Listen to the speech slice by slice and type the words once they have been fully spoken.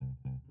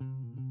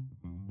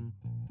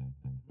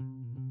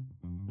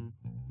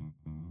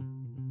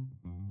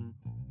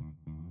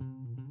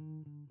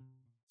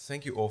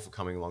Thank you all for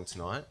coming along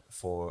tonight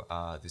for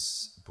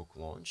this book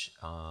launch.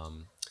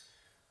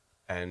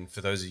 And for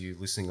those of you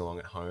listening along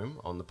at home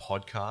on the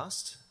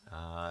podcast,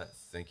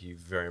 thank you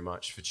very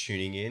much for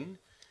tuning in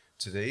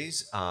to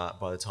these.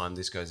 By the time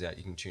this goes out,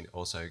 you can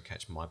also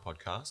catch my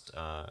podcast.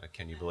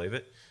 Can you believe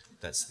it?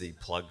 That's the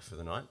plug for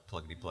the night.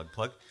 Pluggity plug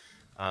plug.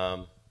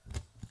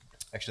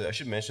 Actually, I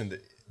should mention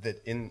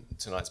that in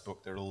tonight's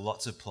book, there are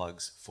lots of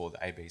plugs for the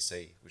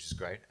ABC, which is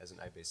great. As an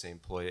ABC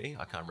employee,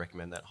 I can't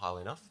recommend that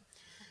highly enough.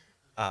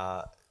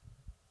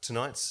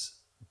 Tonight's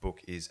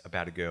book is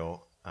about a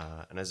girl,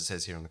 and as it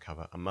says here on the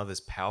cover, a mother's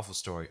powerful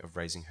story of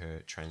raising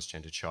her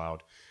transgender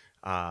child.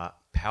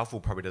 Powerful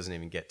probably doesn't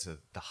even get to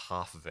the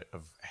half of it,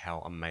 of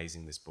how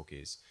amazing this book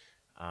is.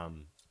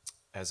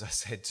 As I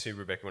said to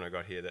Rebekah when I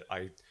got here, that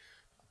I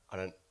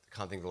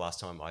can't think of the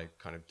last time I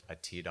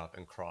teared up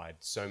and cried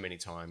so many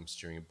times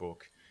during a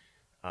book,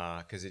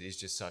 because it is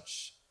just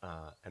such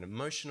an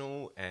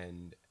emotional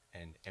and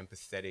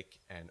empathetic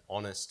and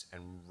honest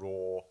and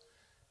raw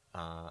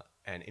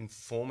and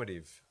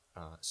informative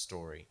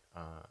story,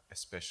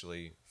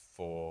 especially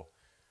for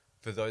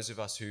those of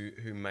us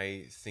who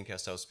may think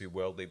ourselves to be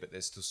worldly, but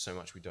there's still so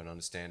much we don't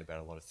understand about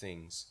a lot of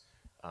things.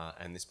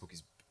 And this book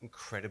is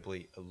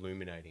incredibly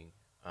illuminating.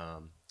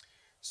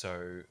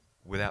 So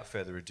without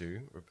further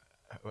ado,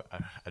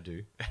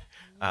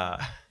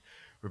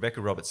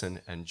 Rebekah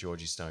Robertson and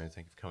Georgie Stone,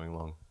 thank you for coming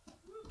along.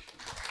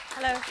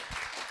 Hello.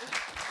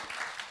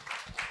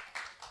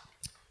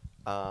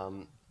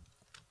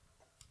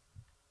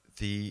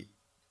 The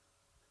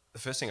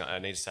first thing I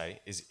need to say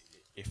is,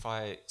 if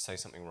I say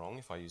something wrong,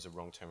 if I use a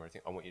wrong term or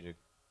anything, I want you to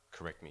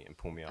correct me and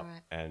pull me up. All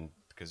right. And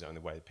because the only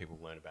way that people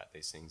learn about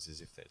these things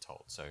is if they're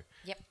told. So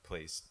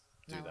please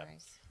do No that.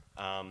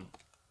 worries.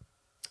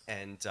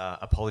 And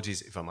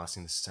apologies if I'm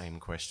asking the same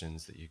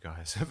questions that you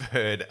guys have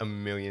heard a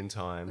million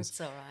times.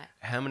 It's all right.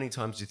 How many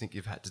times do you think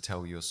you've had to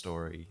tell your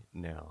story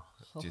now?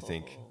 Do you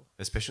think?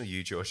 Especially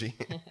you, Georgie.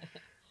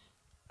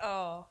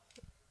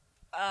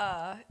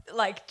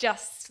 Like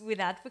just with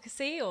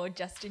advocacy or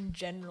just in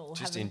general?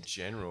 Just in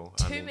general.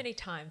 Too many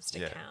times to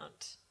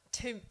count.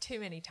 Too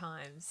many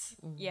times.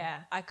 Mm.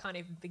 Yeah, I can't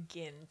even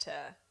begin to.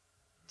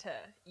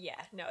 Yeah,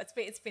 no,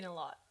 it's been a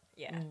lot.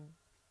 Yeah. Mm.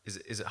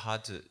 Is it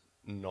hard to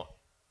not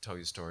tell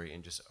your story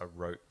in just a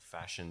rote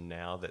fashion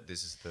now that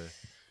this is the?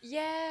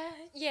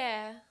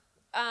 Yeah.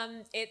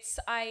 It's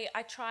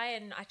I try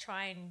and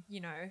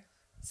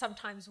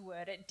sometimes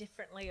word it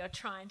differently or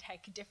try and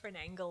take a different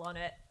angle on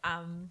it.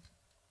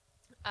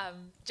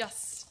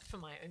 Just for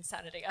my own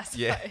sanity, I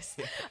suppose.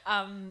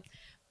 Yeah.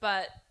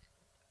 But,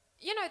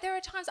 there are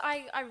times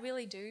I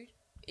really do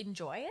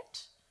enjoy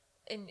it,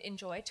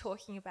 enjoy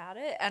talking about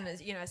it. And,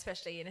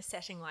 especially in a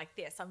setting like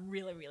this, I'm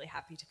really, really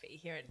happy to be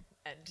here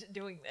and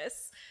doing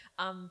this.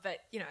 But,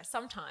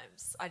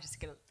 sometimes I just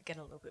get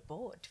a little bit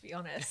bored, to be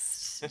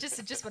honest.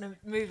 just want to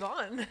move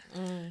on.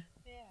 Mm.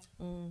 Yeah.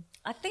 Mm.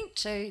 I think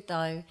too,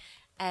 though,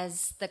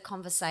 as the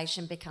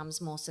conversation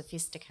becomes more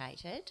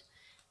sophisticated,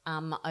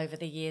 over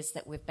the years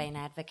that we've been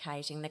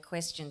advocating, the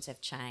questions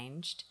have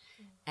changed,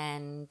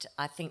 and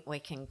I think we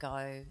can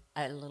go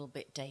a little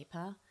bit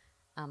deeper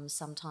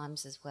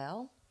sometimes as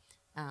well.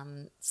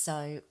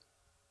 So,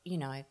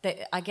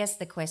 I guess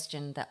the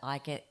question that I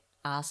get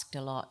asked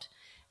a lot,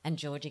 and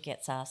Georgia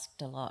gets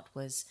asked a lot,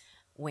 was,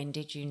 when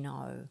did you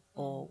know?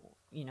 Or,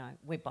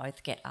 we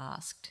both get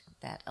asked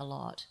that a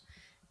lot.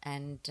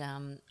 And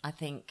I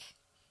think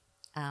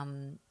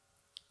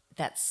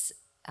that's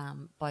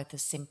both a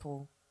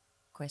simple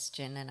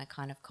question and a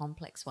kind of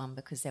complex one,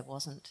 because there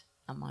wasn't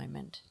a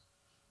moment.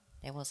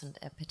 There wasn't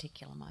a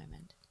particular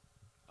moment.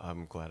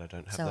 I'm glad I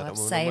don't have so that I've on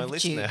saved my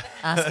list you now.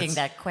 asking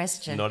that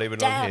question. Not even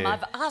Damn, on here.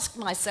 I've asked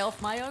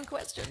myself my own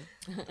question.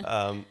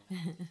 The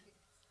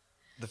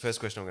first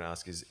question I'm going to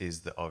ask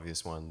is the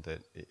obvious one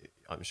that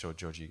I'm sure,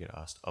 Georgie, you get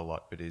asked a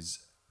lot, but is,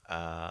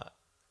 how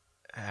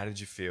did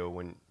you feel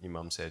when your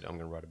mum said, I'm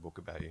going to write a book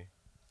about you?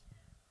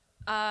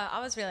 I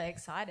was really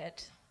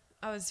excited.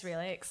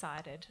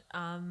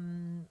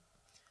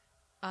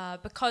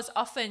 Because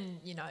often,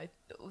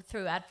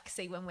 through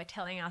advocacy, when we're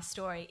telling our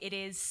story, it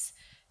is,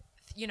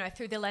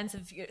 through the lens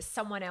of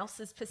someone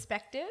else's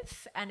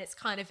perspective, and it's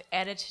kind of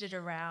edited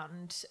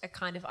around a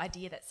kind of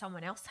idea that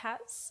someone else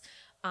has.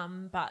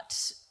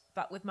 But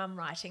with Mum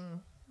writing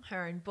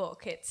her own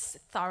book, it's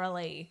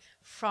thoroughly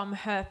from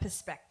her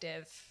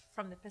perspective,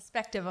 from the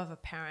perspective of a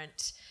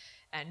parent,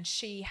 and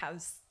she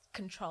has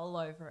control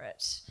over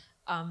it.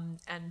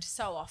 And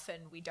so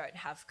often we don't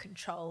have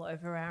control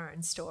over our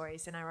own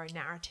stories and our own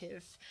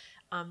narrative.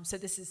 So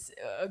this is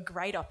a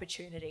great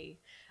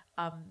opportunity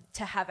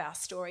to have our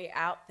story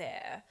out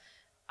there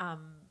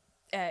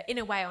in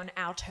a way on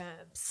our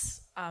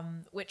terms,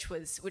 which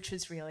was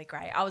really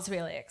great. I was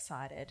really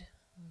excited.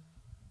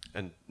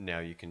 And now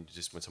you can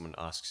just, when someone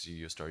asks you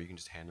your story, you can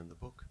just hand them the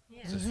book.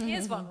 Yeah.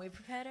 Here's one we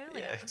prepared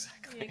earlier. Yeah,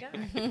 exactly. There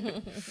you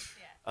go.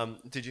 Yeah.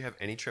 Did you have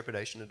any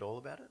trepidation at all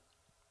about it?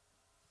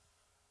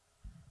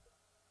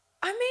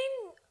 I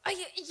mean,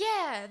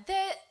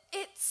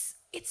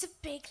 it's a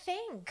big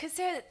thing, because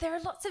there are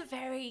lots of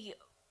very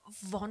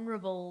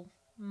vulnerable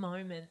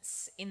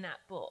moments in that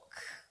book,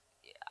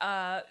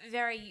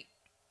 very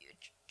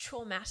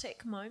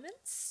traumatic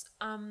moments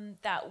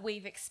that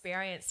we've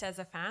experienced as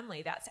a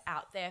family that's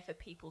out there for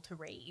people to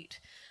read.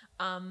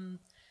 And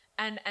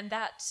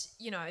that,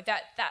 you know,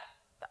 that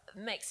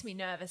makes me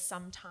nervous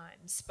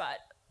sometimes, but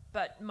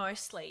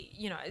mostly,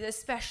 you know,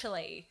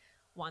 especially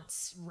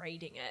once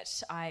reading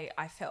it,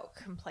 I felt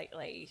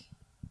completely,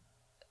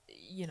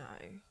 you know,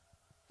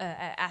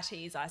 at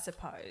ease, I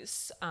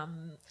suppose.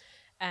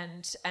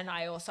 And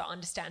I also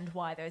understand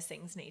why those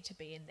things need to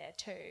be in there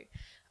too.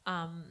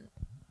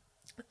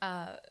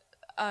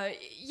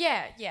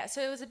 Yeah.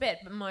 So it was a bit,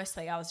 but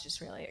mostly I was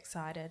just really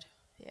excited.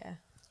 Yeah.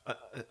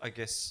 I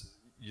guess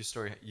your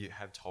story, you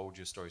have told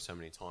your story so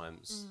many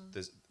times.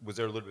 Was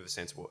there a little bit of a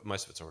sense, well,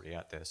 most of it's already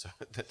out there, so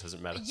that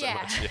doesn't matter so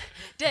much.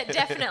 Yeah.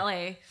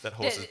 Definitely. That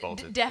horse is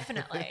bolted.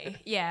 Definitely,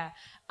 yeah.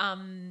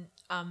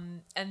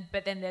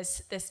 But then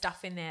there's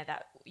stuff in there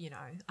that, you know,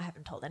 I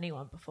haven't told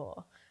anyone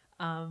before.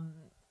 But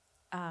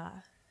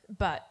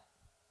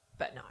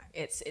no,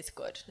 it's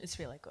good. It's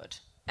really good.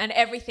 And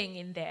everything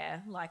in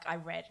there, like, I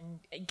read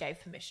and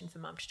gave permission for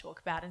Mum to talk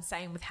about, and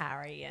same with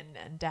Harry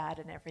and Dad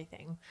and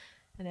everything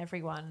and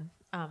everyone.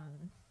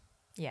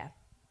 Yeah.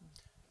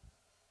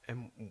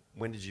 And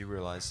when did you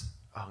realise,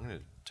 I'm going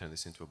to turn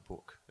this into a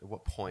book? At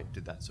what point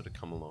did that sort of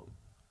come along?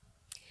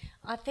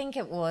 I think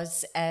it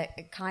was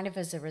kind of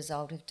as a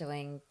result of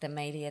doing the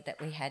media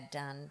that we had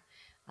done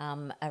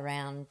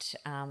around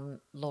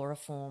law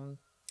reform,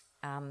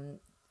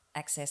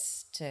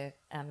 access to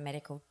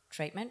medical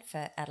treatment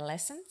for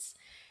adolescents.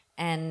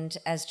 And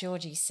as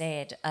Georgie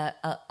said,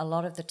 a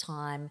lot of the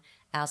time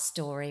our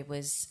story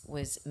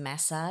was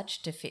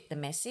massaged to fit the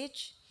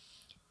message,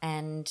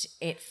 and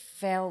it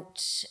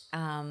felt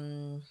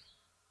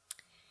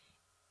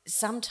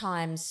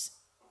sometimes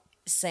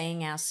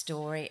seeing our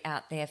story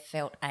out there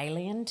felt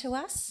alien to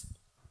us.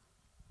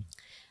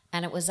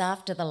 And it was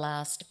after the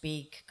last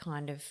big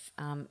kind of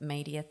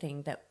media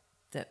thing that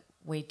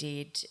we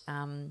did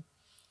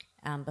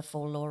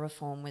before law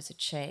reform was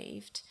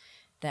achieved,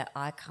 that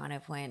I kind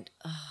of went,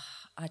 oh,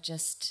 I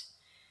just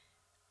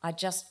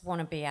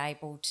want to be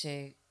able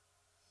to,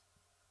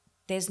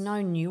 there's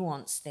no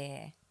nuance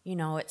there. You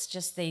know, it's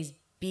just these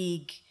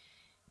big,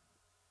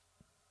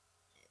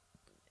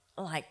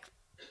 like,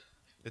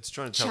 it's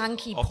trying to tell,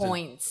 chunky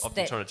points.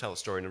 Often trying to tell a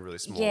story in a really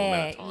small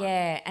amount of time.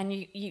 Yeah, and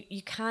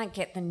you can't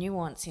get the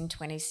nuance in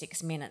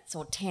 26 minutes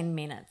or 10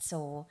 minutes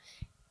or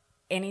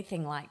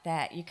anything like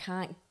that. You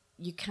can't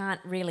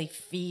really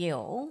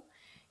feel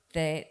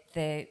the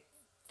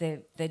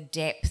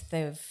depth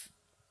of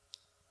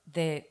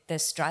the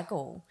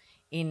struggle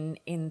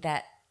in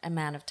that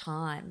amount of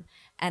time,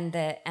 and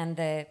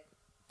the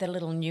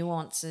little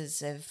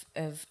nuances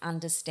of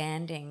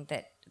understanding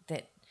that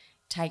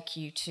take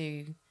you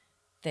to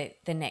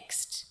the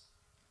next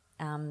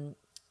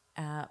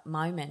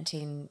moment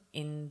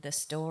in the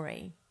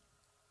story.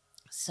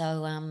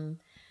 So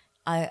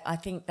I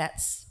think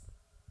that's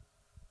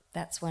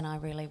when I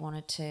really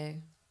wanted to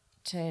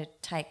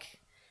take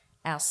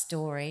our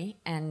story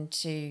and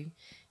to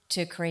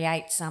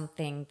create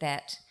something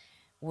that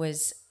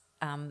was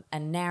a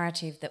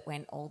narrative that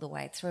went all the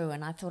way through.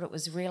 And I thought it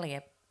was really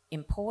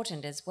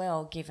important as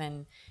well,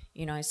 given,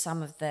 you know,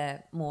 some of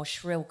the more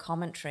shrill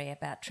commentary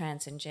about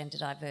trans and gender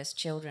diverse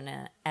children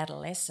and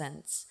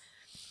adolescents,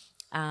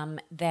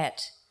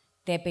 that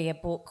there be a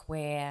book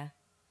where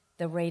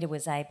the reader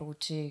was able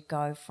to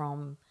go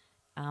from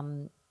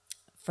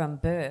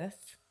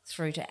birth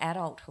through to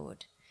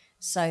adulthood,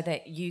 so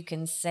that you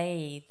can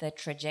see the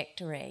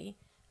trajectory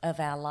of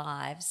our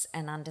lives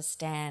and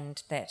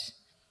understand that,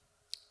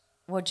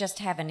 well, just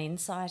have an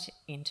insight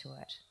into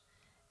it,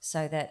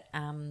 so that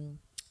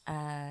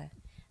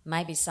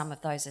maybe some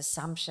of those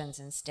assumptions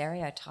and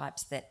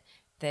stereotypes that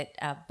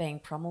are being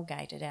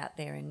promulgated out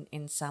there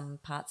in some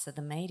parts of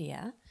the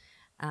media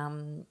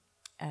can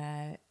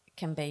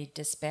be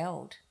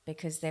dispelled,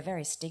 because they're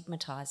very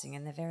stigmatising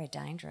and they're very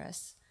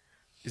dangerous.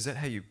 Is that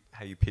how you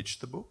pitched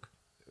the book?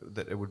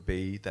 That it would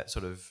be that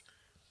sort of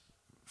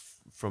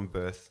from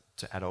birth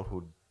to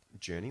adulthood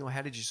journey, or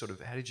how did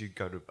you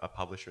go to a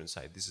publisher and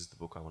say, this is the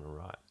book I want to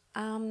write?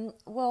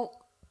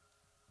 Well,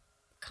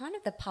 kind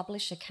of the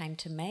publisher came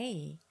to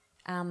me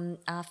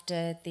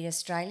after the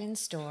Australian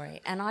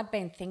story, and I'd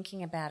been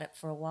thinking about it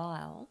for a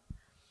while.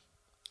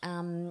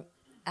 So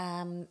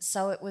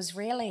it was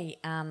really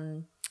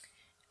right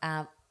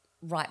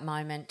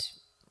moment,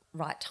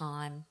 right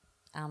time,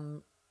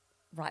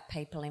 right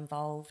people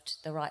involved,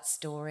 the right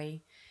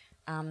story.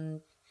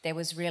 There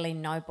was really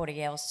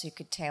nobody else who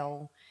could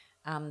tell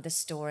the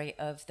story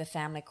of the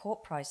family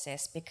court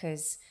process,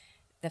 because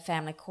the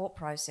family court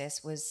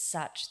process was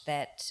such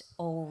that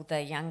all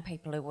the young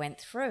people who went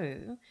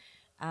through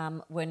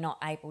were not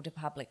able to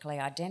publicly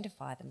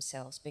identify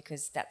themselves,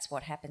 because that's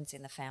what happens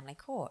in the family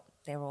court.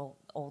 They're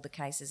all the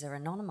cases are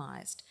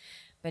anonymised.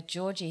 But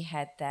Georgie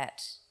had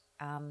that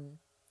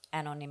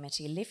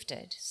anonymity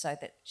lifted so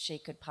that she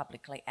could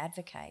publicly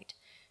advocate.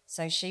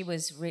 So she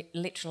was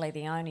literally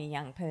the only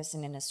young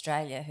person in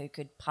Australia who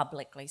could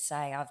publicly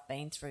say, I've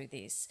been through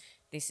this,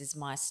 this is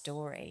my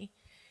story.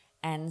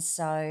 And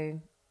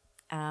so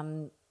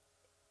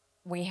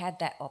we had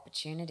that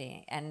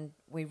opportunity, and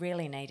we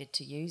really needed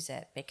to use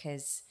it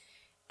because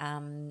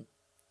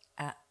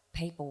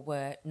people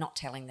were not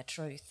telling the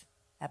truth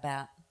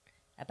about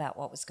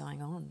what was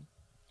going on.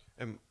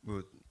 And we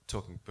were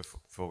talking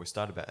before we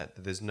started about it,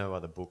 there's no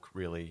other book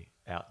really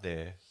out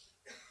there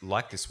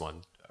like this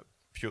one,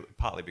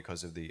 partly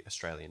because of the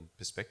Australian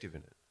perspective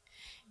in it.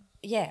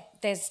 Yeah,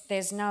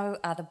 there's no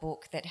other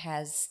book that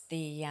has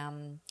the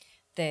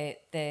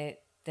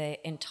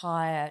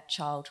entire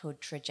childhood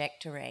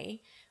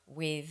trajectory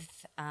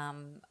with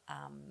the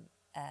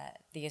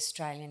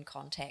Australian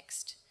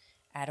context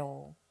at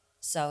all.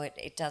 So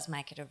it does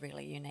make it a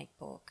really unique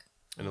book.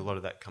 And a lot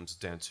of that comes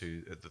down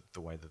to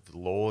the way that the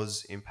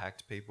laws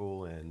impact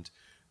people and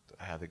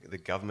how the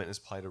government has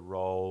played a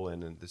role,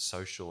 and the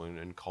social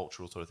and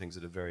cultural sort of things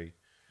that are very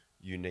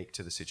unique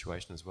to the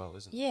situation as well,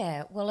 isn't it?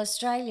 Yeah, well,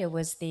 Australia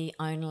was the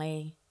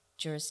only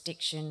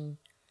jurisdiction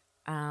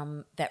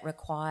that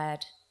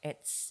required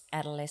its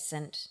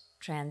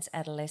trans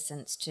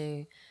adolescents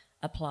to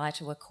apply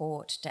to a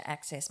court to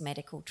access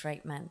medical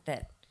treatment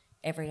that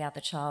every other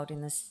child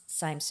in the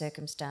same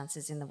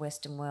circumstances in the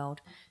Western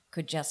world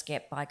could just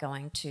get by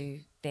going to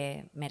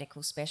their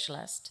medical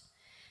specialist.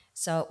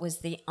 So it was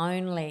the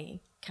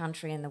only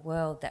country in the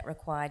world that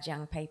required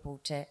young people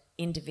to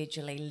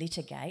individually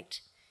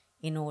litigate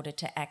in order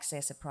to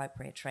access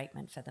appropriate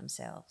treatment for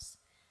themselves.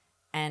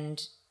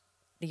 And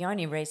the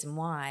only reason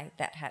why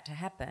that had to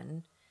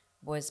happen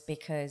was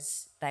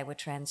because they were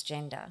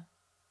transgender.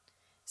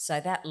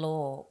 So that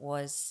law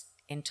was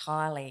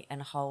entirely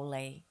and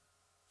wholly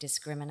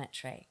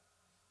discriminatory.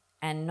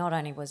 And not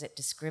only was it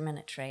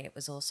discriminatory, it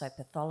was also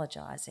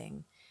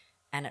pathologising,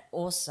 and it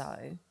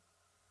also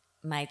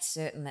made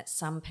certain that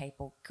some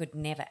people could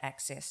never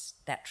access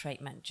that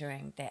treatment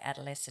during their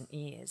adolescent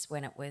years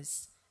when it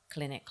was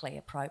clinically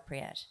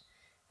appropriate.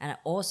 And it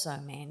also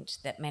meant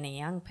that many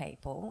young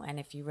people, and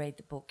if you read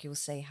the book you'll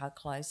see how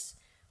close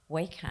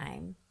we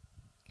came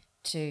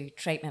to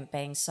treatment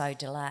being so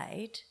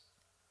delayed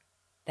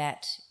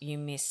that you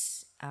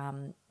miss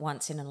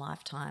once in a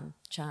lifetime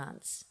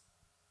chance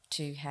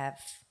to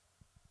have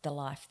the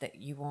life that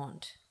you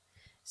want.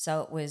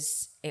 So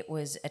it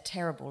was a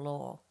terrible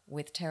law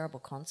with terrible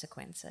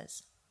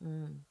consequences.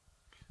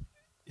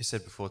 You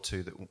said before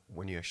too that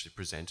when you actually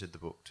presented the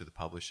book to the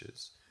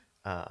publishers,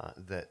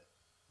 that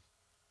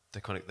they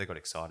got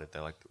excited.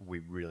 They're like, we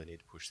really need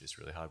to push this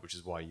really hard, which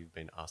is why you've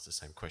been asked the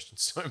same question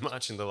so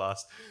much in the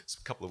last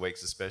couple of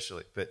weeks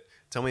especially. But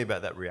tell me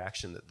about that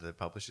reaction that the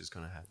publishers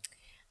kind of had.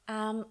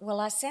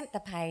 Well, I sent the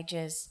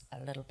pages a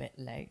little bit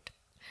late.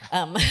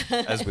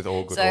 As with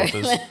all good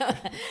authors.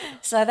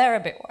 So they're a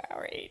bit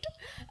worried.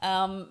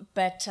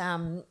 But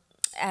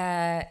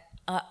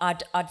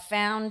I'd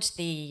found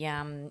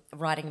the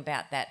writing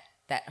about that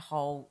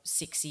whole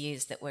 6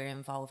 years that we're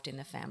involved in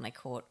the family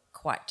court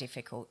quite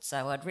difficult.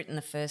 So I'd written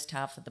the first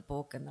half of the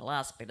book and the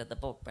last bit of the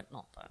book, but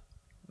not the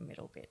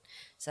middle bit.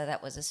 So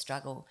that was a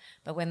struggle.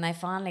 But when they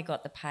finally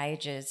got the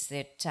pages,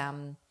 that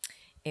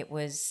it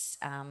was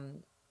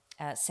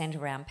sent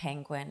around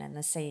Penguin, and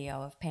the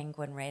CEO of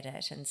Penguin read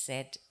it and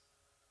said,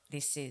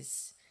 this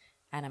is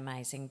an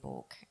amazing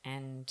book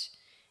and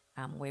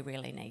we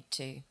really need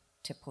to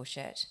push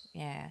it.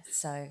 Yeah,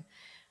 so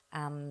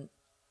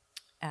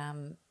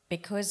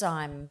because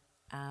I'm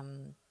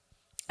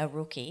a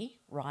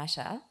rookie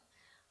writer,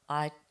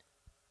 I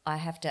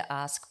have to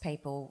ask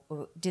people,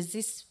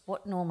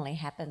 what normally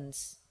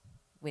happens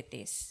with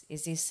this?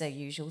 Is this a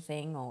usual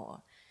thing,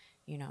 or,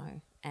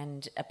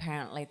 and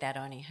apparently that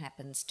only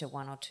happens to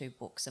 1 or 2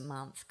 books a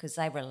month because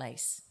they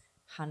release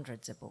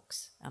hundreds of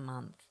books a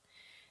month.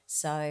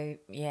 So,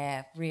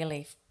 yeah,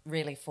 really,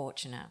 really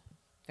fortunate,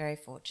 very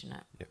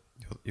fortunate. Yep.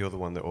 You're the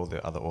one that all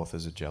the other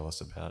authors are jealous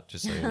about,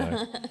 just so you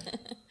know.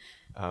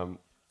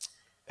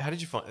 How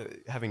did you find,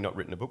 having not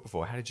written a book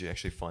before, how did you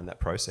actually find that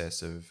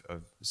process of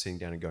sitting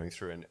down and going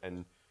through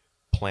and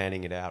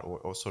planning it out,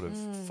 or sort of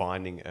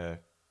finding an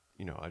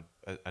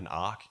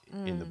arc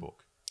in the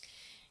book?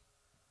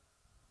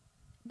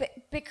 But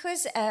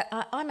because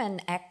I'm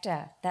an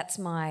actor, that's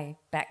my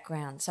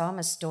background. So I'm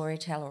a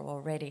storyteller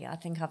already. I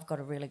think I've got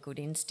a really good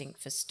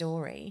instinct for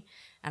story.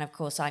 And of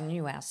course, I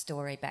knew our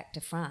story back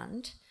to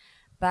front.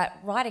 But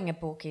writing a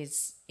book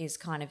is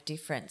kind of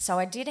different. So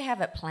I did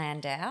have it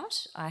planned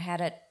out. I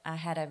had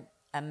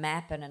a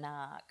map and an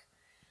arc.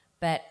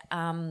 But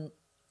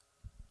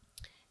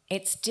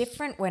it's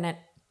different when it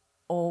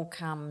all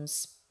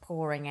comes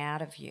pouring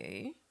out of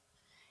you.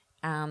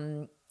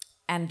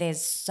 And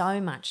there's so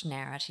much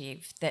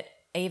narrative that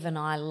even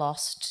I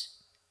lost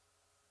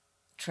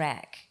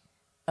track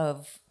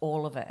of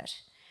all of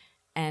it.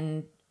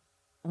 And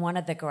one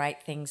of the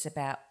great things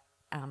about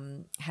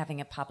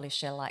having a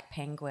publisher like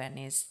Penguin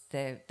is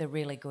the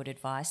really good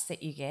advice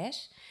that you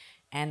get,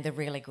 and the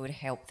really good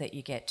help that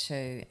you get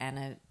too, and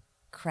a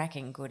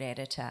cracking good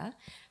editor.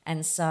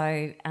 And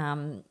so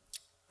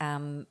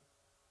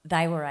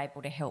they were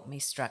able to help me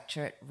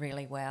structure it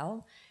really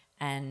well.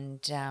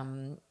 And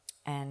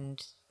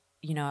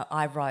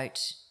I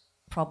wrote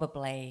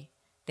probably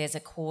there's a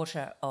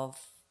quarter of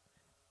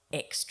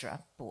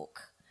extra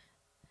book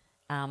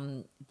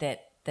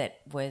that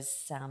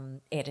was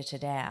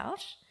edited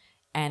out,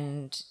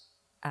 and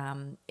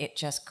it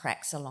just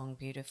cracks along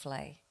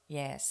beautifully.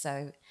 Yeah,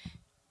 so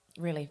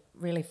really,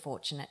 really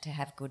fortunate to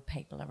have good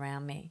people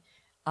around me.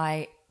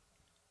 I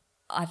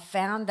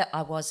found that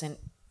I wasn't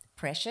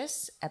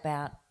precious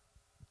about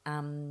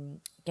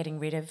getting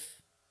rid of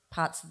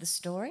parts of the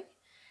story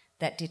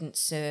that didn't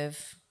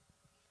serve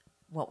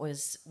what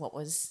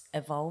was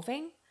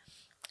evolving,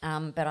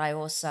 but I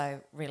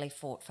also really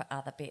fought for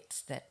other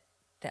bits that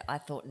I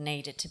thought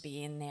needed to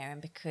be in there,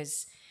 and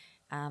because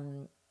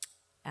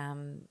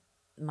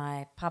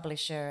my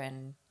publisher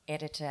and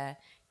editor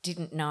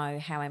didn't know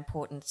how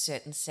important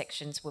certain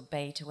sections would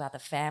be to other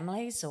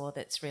families, or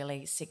that's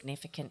really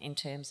significant in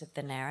terms of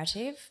the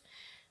narrative,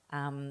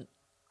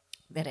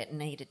 that it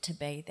needed to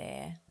be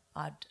there,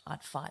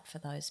 I'd fight for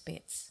those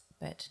bits.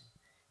 But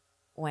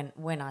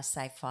when I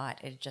say fight,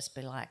 it'd just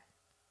be like,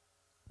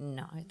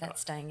 no,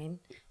 that's staying in.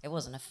 It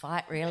wasn't a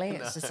fight, really.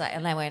 It's just like,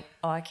 and they went,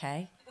 oh,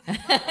 okay.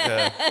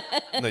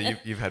 No,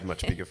 you've had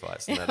much bigger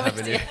fights than that,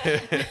 haven't you?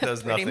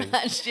 There's Pretty nothing.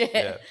 much,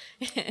 yeah.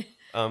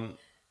 Well,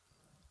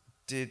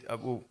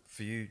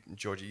 for you,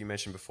 Georgie, you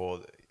mentioned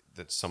before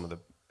that some of the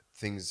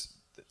things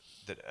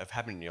that have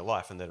happened in your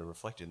life and that are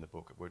reflected in the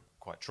book were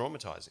quite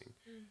traumatizing.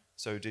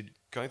 So did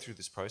going through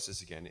this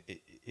process again, did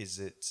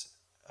it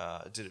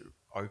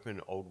open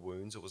old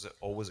wounds, or was it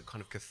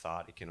kind of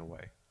cathartic in a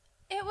way?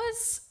 It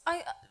was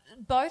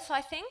both,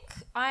 I think.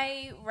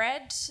 I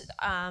read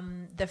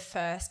the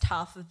first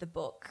half of the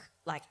book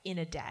like in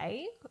a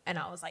day, and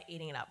I was like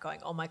eating it up, going,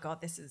 "Oh my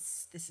god, this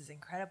is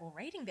incredible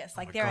reading this!"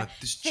 Like Oh my God,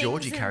 this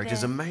Georgie character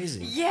is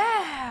amazing.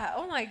 Yeah.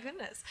 Oh my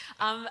goodness.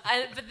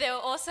 But there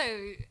were also,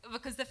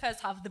 because the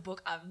first half of the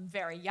book, I'm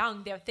very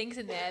young. There were things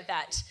in there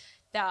that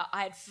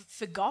I had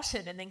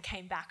forgotten and then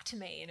came back to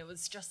me, and it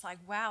was just like,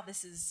 wow,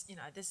 this is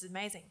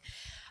amazing.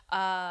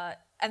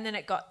 And then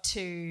it got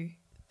to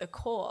the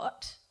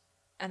court,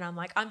 and I'm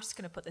like, I'm just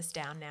going to put this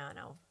down now and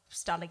I'll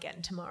start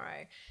again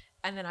tomorrow.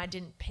 And then I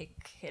didn't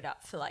pick it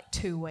up for like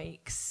 2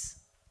 weeks,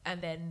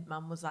 and then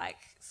Mum was like,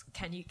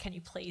 can you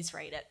please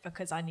read it,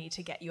 because I need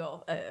to get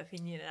your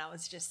opinion. And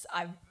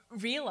I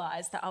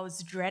realized that I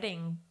was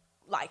dreading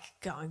like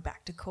going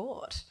back to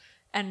court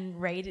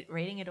and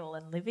reading it all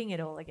and living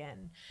it all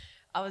again.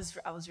 I was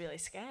really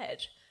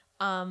scared.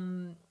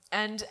 And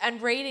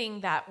reading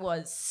that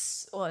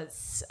was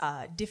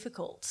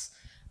difficult.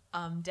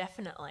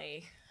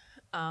 Definitely.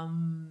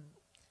 And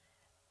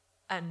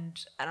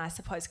I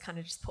suppose kind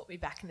of just put me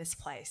back in this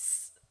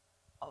place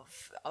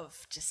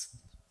of just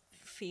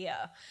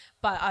fear.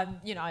 But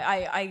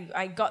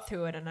I got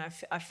through it, and I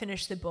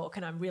finished the book,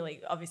 and I'm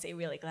obviously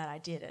really glad I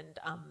did. And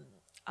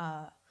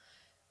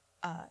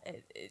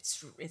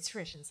it's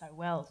written so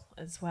well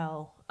as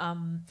well.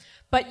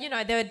 But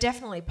there are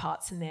definitely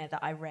parts in there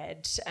that I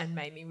read and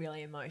made me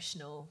really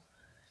emotional,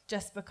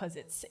 just because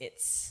it's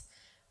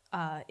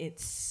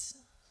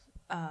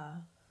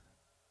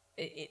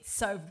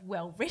so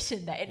well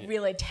written that it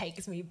really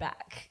takes me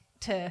back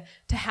to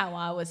how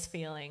I was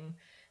feeling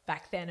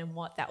back then and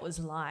what that was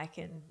like,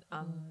 and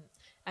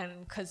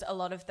because a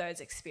lot of those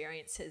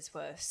experiences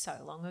were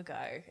so long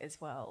ago as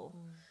well.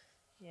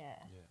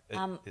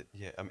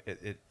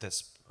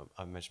 That's,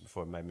 I mentioned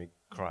before, it made me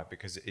cry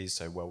because it is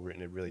so well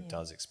written. It really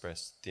does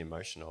express the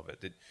emotion of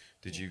it.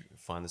 Did you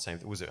find the same?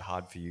 Was it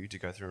hard for you to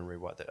go through and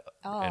rewrite that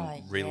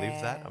and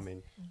relive that? I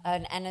mean,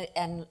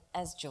 and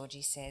as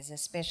Georgie says,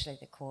 especially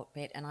the court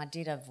bit, and I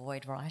did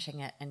avoid writing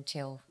it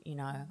until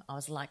I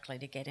was likely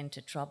to get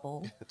into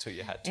trouble. Until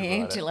you had to write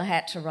it. Until I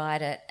had to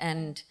write it,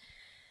 and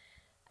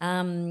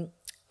I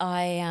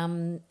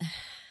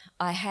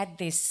had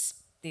this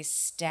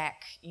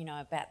stack,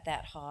 about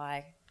that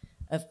high,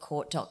 of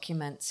court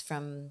documents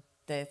from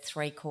the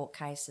 3 court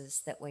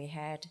cases that we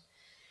had,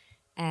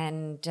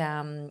 and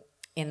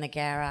in the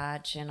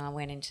garage, and I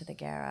went into the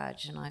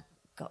garage and I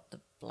got the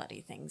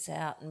bloody things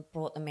out and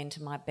brought them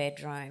into my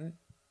bedroom,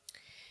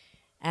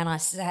 and I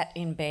sat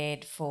in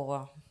bed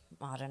for,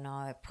 I don't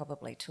know, it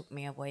probably took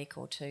me a week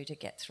or 2 to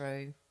get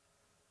through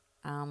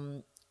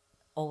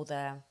all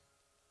the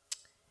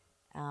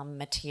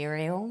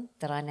material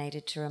that I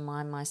needed to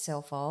remind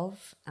myself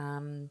of,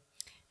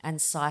 and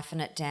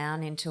siphon it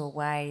down into a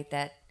way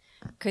that,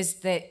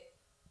 because the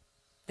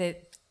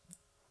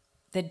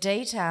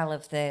detail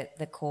of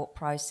the court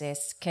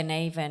process can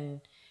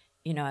even,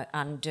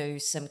 undo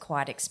some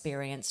quite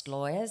experienced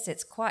lawyers.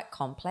 It's quite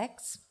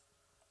complex,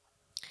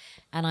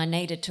 and I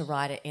needed to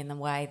write it in the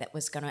way that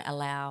was going to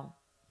allow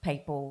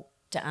people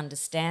to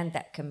understand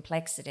that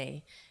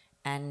complexity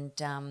and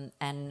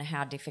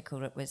how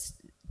difficult it was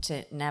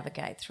to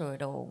navigate through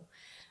it all.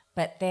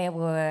 But there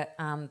were,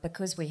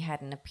 because we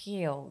had an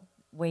appeal,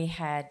 we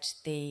had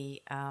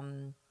the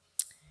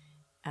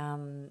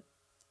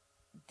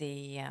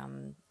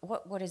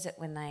what is it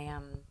when they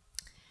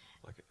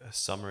like a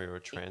summary or a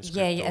transcript?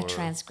 Yeah, a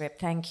transcript.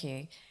 Thank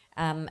you.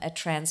 A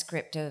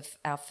transcript of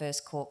our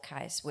first court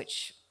case,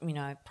 which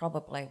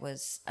probably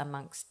was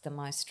amongst the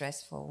most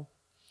stressful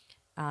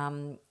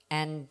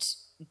and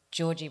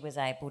Georgie was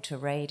able to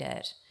read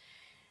it.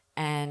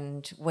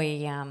 And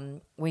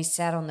we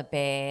sat on the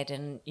bed,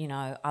 and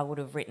I would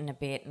have written a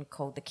bit and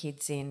called the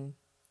kids in,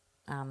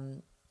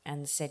 and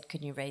said,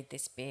 "Can you read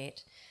this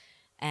bit?"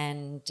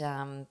 And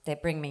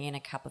they'd bring me in a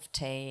cup of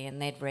tea,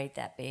 and they'd read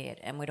that bit,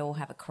 and we'd all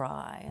have a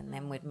cry, and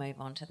then we'd move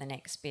on to the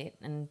next bit.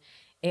 And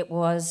it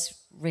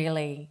was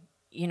really,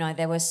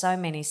 there were so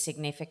many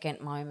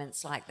significant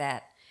moments like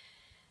that.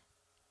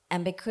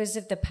 And because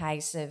of the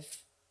pace of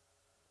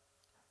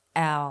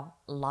our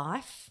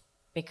life,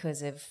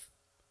 because of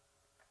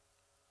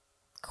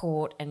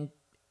court and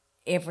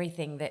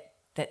everything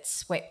that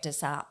swept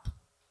us up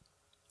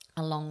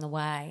along the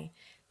way,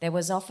 there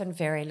was often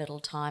very little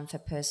time for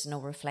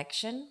personal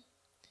reflection.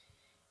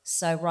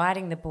 So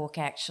writing the book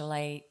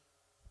actually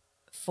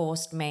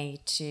forced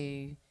me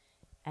to,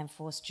 and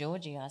forced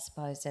Georgie, I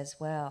suppose, as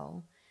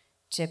well,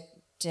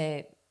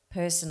 to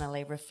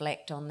personally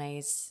reflect on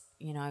these,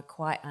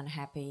 quite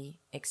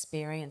unhappy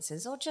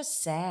experiences, or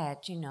just sad,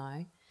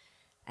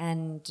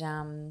 And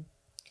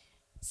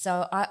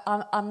so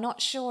I'm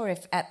not sure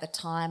if at the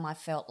time I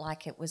felt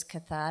like it was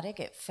cathartic.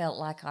 It felt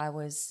like I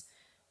was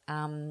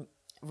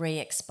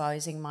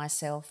re-exposing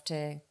myself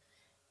to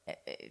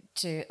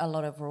a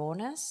lot of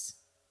rawness.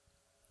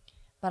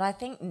 But I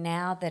think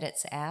now that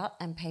it's out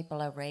and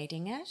people are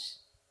reading it,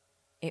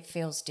 it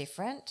feels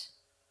different.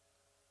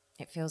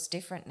 It feels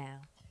different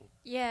now.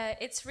 Yeah,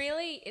 it's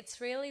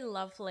really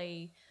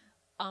lovely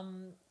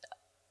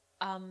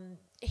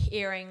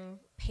hearing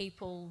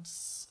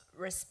people's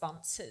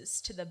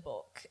responses to the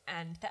book,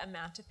 and the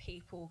amount of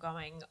people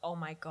going, "Oh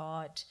my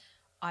God,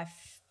 I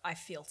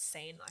feel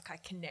seen, like I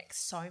connect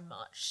so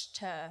much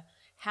to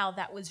how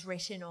that was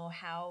written, or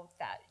how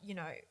that,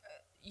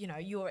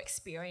 your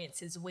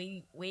experiences,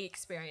 we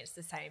experience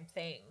the same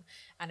thing."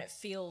 And it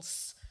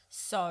feels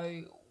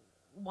so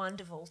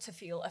wonderful to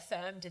feel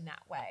affirmed in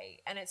that way.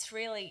 And it's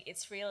really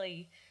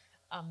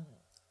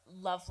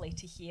lovely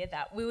to hear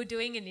that. We were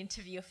doing an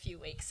interview a few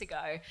weeks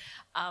ago,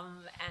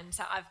 and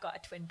so I've got a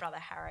twin brother,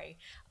 Harry,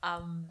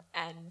 and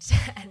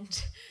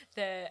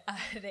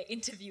the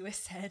interviewer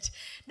said,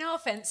 "No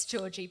offense,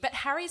 Georgie, but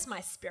Harry's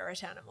my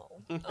spirit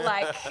animal.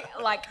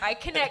 like I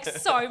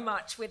connect so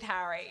much with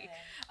Harry.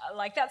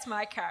 Like that's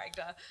my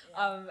character."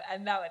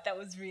 And that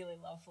was really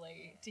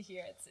lovely to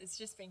hear. It's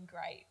just been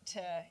great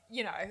to,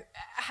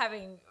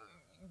 having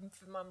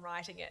Mum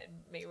writing it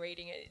and me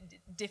reading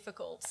it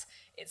difficult.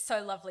 It's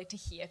so lovely to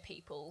hear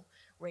people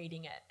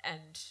reading it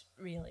and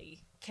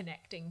really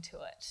connecting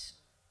to it.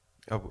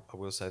 I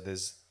will say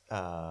there's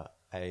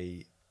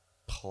a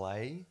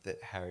play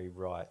that Harry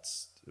wrote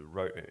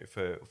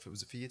for,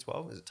 was it for Year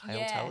 12? Is it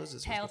Tale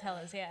Tellers? Tale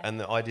Tellers, yeah. And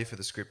the idea for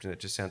the script, and it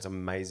just sounds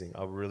amazing.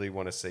 I really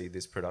want to see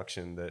this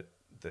production that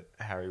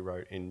Harry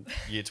wrote in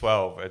Year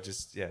 12. It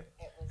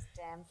was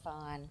damn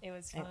fine. It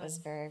was fun. It was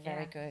very,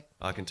 very good.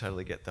 I can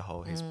totally get the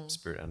whole his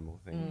spirit animal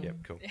thing.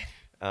 Yep, cool.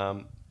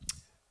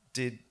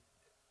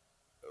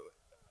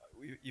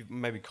 You've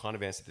maybe kind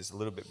of answered this a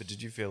little bit, but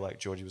did you feel like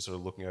Georgie was sort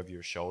of looking over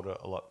your shoulder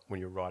a lot when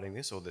you were writing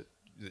this, or that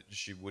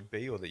she would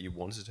be, or that you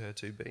wanted her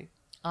to be?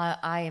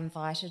 I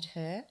invited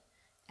her,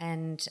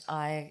 and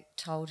I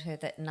told her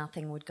that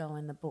nothing would go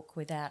in the book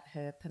without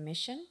her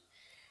permission.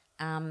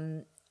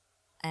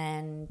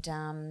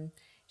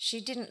 She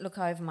didn't look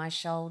over my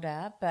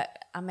shoulder,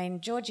 but I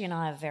mean, Georgie and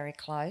I are very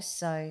close,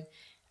 so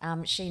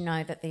she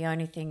knew that the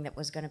only thing that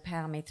was going to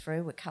power me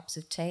through were cups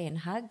of tea and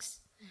hugs.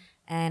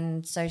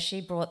 And so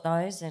she brought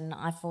those, and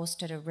I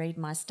forced her to read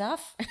my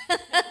stuff.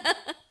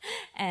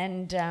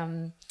 and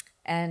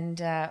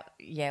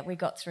we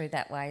got through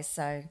that way.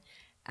 So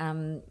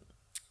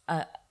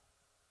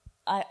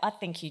I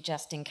think you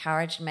just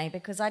encouraged me,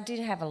 because I did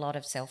have a lot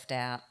of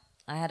self-doubt.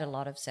 I had a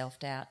lot of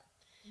self-doubt.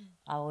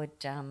 I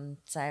would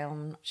say,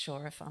 I'm not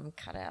sure if I'm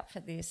cut out for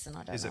this, and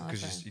I don't know. Is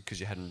it because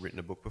you hadn't written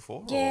a book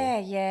before?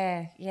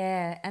 Yeah.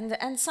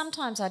 And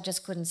sometimes I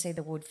just couldn't see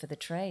the wood for the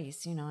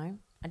trees,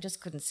 I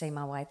just couldn't see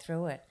my way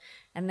through it.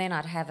 And then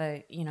I'd have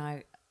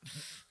no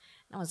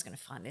one's going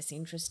to find this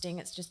interesting.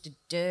 It's just a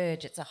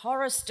dirge. It's a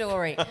horror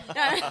story.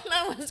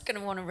 No one's going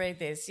to want to read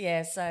this.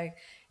 Yeah, so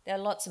there are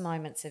lots of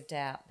moments of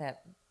doubt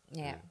that,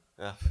 yeah.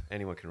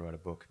 Anyone can write a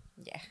book.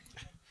 Yeah.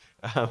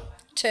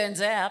 Turns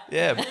out.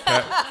 Yeah,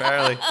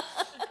 apparently.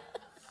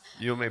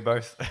 You and me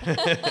both.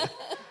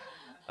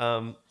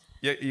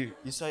 You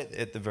say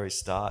at the very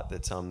start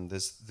that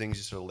there's things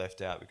you sort of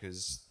left out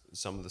because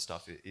some of the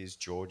stuff is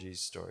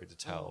Georgie's story to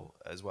tell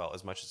as well,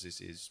 as much as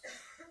this is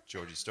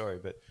Georgie's story.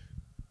 But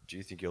do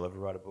you think you'll ever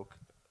write a book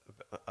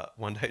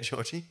one day,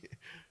 Georgie?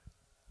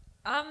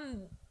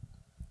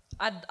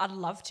 I'd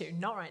love to.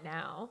 Not right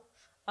now.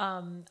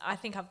 I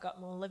think I've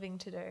got more living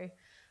to do.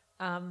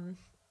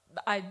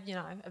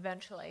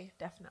 Eventually,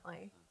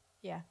 definitely.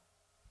 Yeah.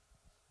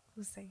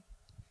 We'll see.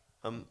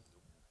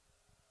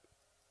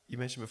 You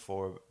mentioned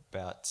before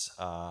about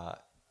how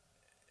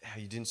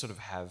you didn't sort of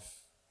have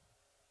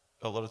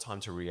a lot of time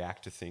to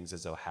react to things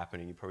as they were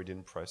happening. You probably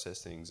didn't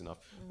process things enough.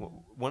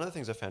 One of the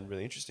things I found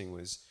really interesting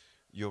was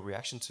your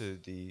reaction to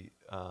the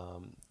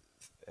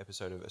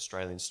episode of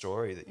Australian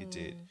Story that you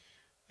did,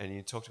 and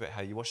you talked about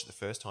how you watched it the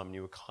first time and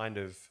you were kind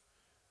of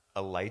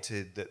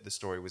elated that the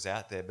story was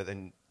out there, but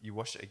then you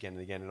watched it again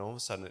and again, and all of a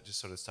sudden it just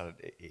sort of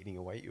started eating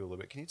away at you a little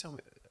bit. Can you tell me,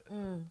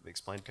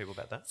 explain to people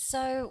about that?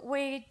 So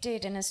we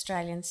did an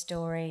Australian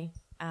Story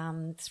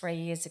 3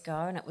 years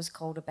ago, and it was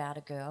called About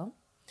a Girl.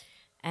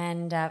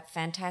 And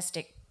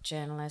fantastic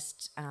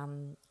journalist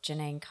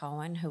Janine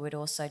Cohen, who had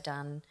also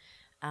done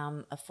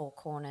a Four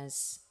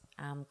Corners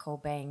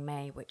called Being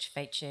Me, which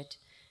featured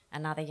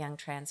another young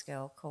trans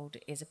girl called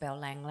Isabel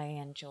Langley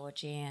and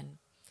Georgie and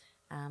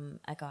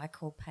a guy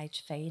called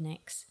Paige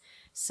Phoenix.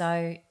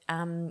 So,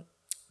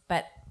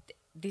 but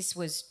this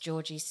was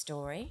Georgie's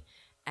story,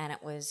 and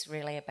it was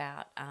really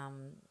about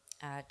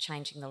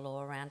changing the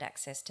law around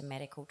access to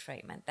medical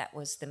treatment. That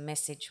was the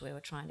message we were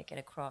trying to get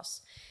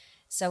across.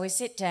 So we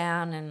sit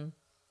down and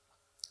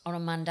on a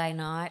Monday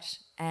night,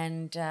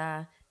 and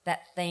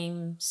that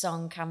theme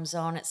song comes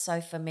on. It's so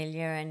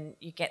familiar, and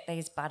you get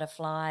these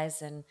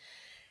butterflies, and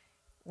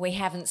we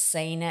haven't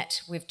seen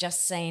it. We've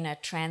just seen a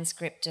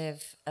transcript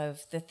of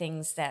the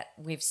things that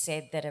we've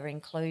said that are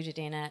included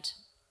in it.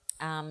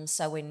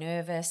 So we're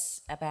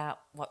nervous about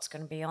what's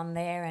going to be on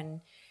there,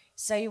 and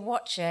so you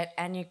watch it,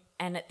 and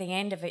at the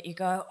end of it you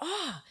go,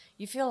 oh,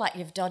 you feel like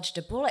you've dodged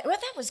a bullet. Well,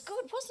 that was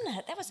good, wasn't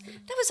it? That was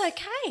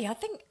okay. I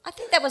think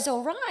that was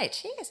all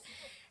right. Yes.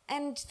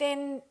 And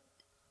then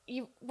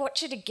you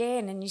watch it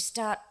again, and you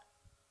start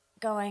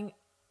going,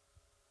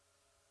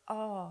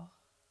 oh,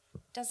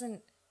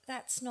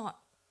 that's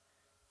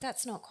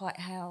not quite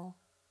how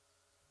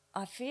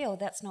I feel.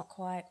 That's not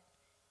quite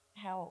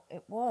how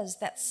it was.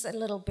 That's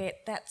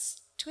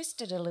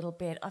twisted a little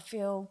bit. I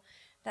feel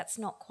that's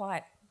not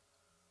quite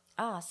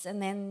us.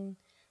 And then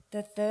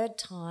the third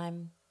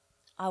time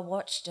I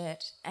watched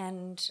it,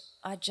 and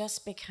I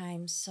just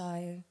became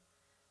so,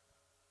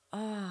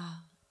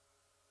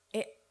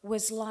 it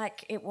was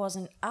like it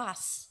wasn't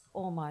us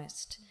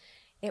almost.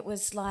 It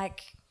was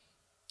like,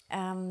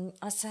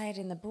 I say it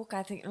in the book,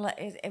 I think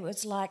it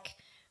was like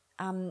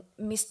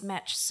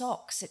mismatched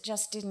socks. It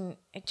just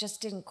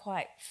didn't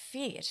quite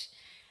fit.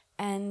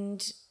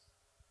 And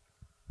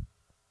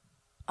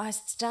I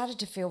started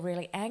to feel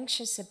really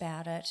anxious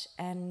about it,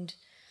 and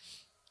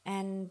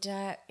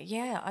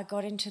I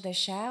got into the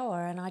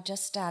shower and I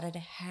just started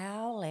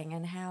howling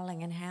and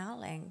howling and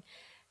howling,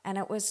 and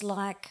it was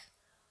like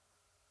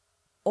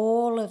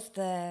all of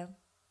the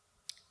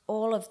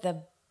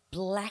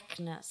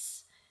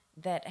blackness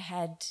that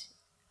had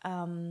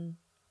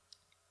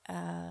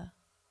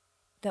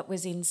that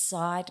was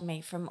inside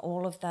me from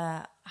all of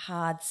the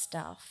hard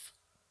stuff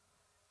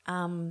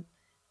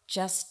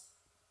just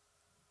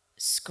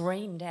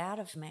screamed out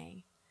of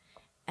me.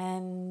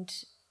 And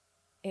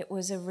it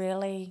was a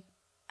really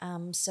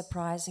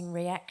surprising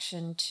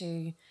reaction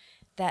to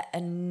that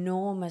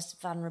enormous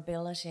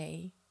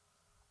vulnerability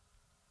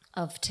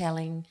of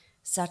telling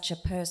such a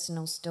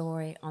personal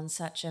story on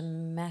such a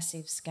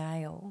massive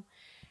scale.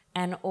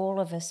 And all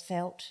of us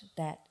felt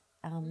that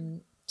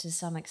to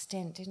some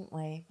extent, didn't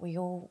we? We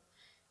all,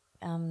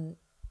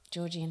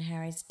 Georgie and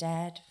Harry's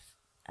dad,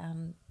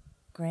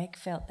 Greg,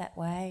 felt that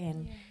way,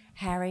 and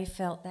Harry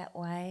felt that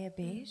way a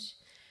bit.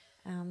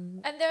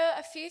 And there are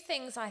a few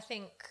things I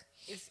think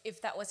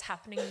if that was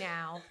happening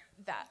now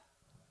that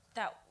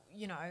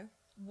you know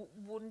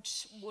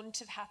wouldn't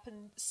have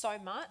happened so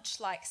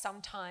much. Like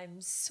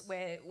sometimes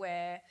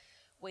where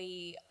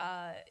we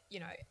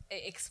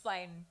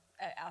explain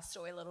our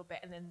story a little bit,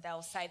 and then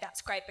they'll say,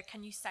 that's great, but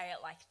can you say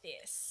it like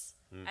this?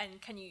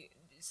 And can you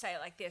say it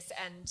like this?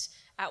 And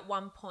at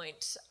one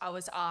point I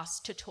was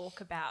asked to talk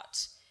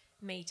about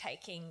me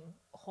taking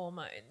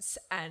hormones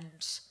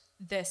and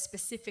the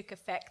specific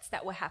effects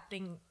that were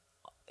happening,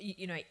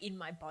 in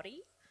my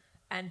body.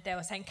 And they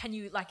were saying, can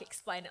you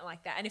explain it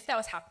like that? And if that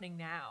was happening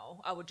now,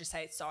 I would just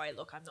say, sorry,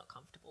 look, I'm not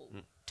comfortable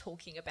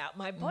talking about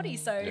my body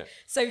so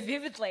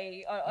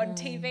vividly on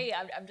TV.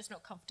 I'm just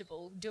not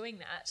comfortable doing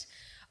that.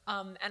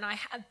 And I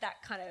had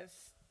that kind of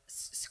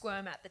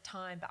squirm at the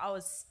time, but I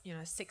was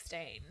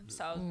 16,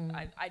 so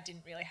I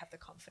didn't really have the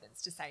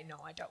confidence to say, no,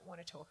 I don't want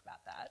to talk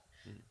about that.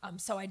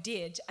 So I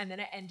did, and then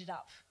it ended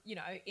up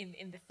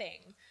in the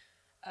thing,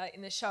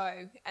 in the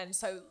show. And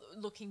so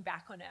looking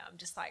back on it, I'm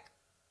just like,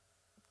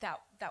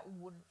 that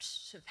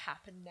wouldn't have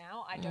happened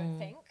now, I don't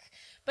think.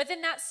 But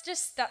then that's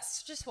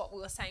just what we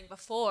were saying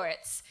before.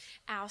 It's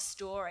our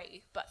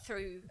story, but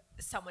through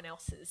someone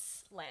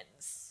else's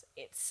lens.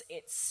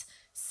 It's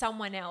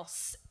someone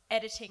else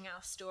editing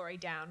our story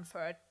down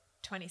for a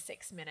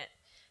 26-minute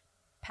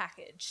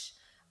package.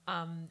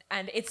 And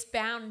it's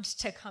bound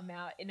to come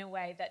out in a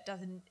way that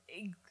doesn't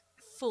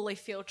fully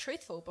feel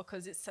truthful,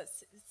 because it's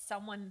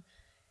someone...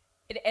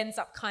 it ends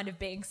up kind of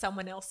being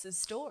someone else's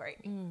story.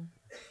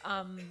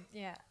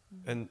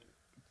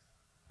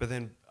 But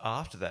then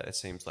after that, it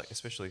seems like,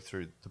 especially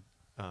through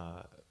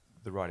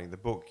the writing of the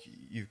book,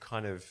 you've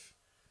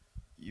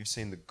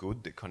seen the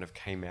good that kind of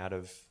came out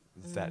of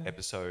that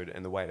episode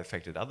and the way it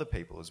affected other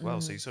people as well.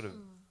 So you sort of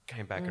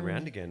came back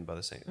around again by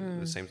the same.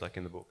 It seems like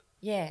in the book.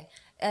 Yeah,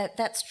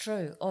 that's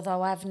true.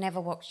 Although I've never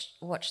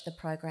watched the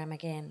program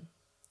again.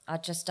 I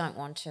just don't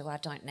want to. I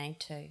don't need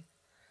to.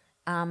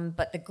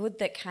 But the good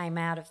that came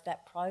out of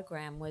that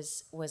program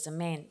was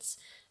immense.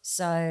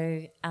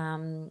 So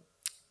around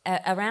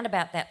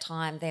about that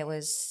time, there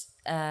was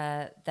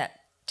that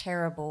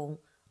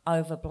terrible,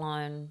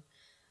 overblown,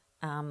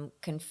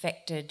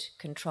 confected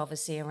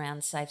controversy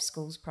around Safe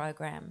Schools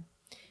program,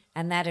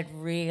 and that had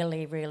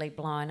really, really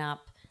blown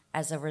up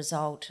as a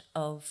result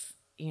of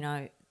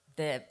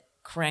the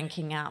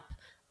cranking up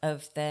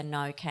of the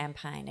No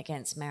campaign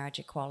against marriage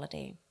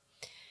equality,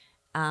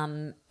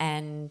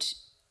 and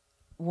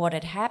what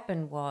had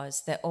happened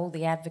was that all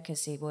the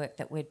advocacy work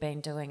that we'd been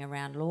doing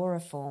around law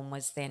reform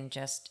was then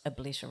just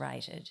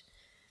obliterated.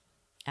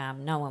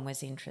 No one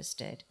was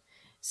interested.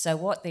 So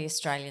what the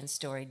Australian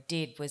Story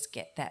did was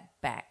get that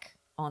back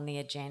on the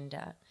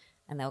agenda.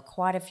 And there were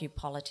quite a few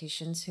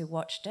politicians who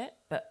watched it,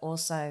 but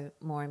also,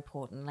 more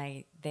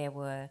importantly, there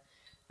were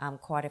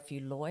quite a few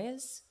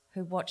lawyers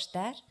who watched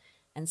that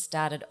and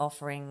started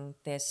offering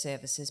their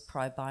services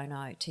pro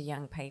bono to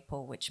young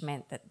people, which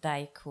meant that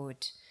they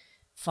could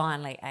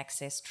finally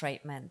access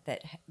treatment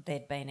that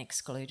they'd been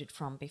excluded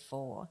from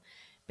before,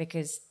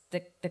 because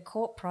the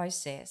court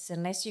process,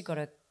 unless you got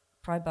a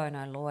pro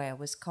bono lawyer,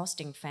 was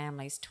costing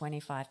families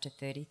 $25,000 to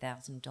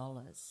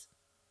 $30,000.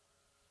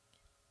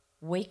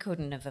 We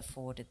couldn't have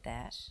afforded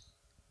that.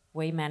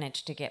 We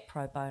managed to get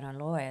pro bono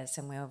lawyers,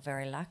 and we were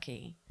very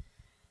lucky.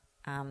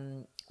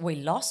 We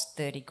lost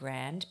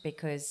 $30,000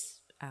 because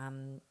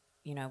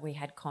we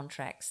had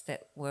contracts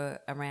that were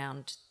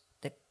around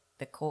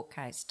the court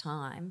case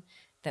time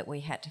that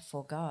we had to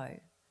forego.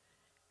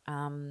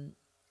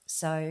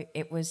 So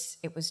it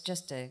was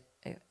just a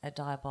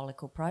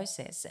diabolical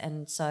process.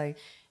 And so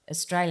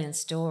Australian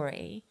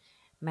Story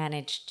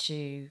managed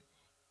to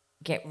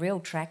get real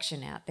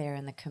traction out there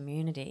in the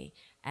community,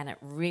 and it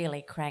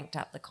really cranked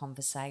up the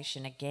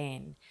conversation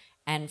again.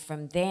 And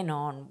from then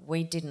on,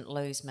 we didn't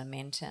lose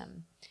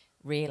momentum,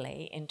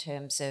 really, in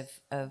terms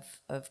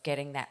of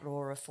getting that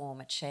law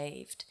reform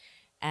achieved.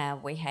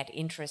 We had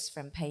interest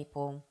from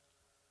people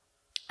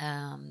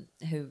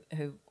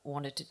who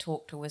wanted to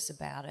talk to us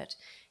about it.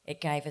 It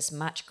gave us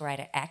much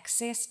greater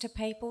access to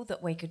people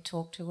that we could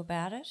talk to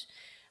about it.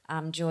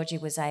 Georgie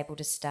was able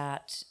to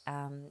start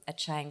a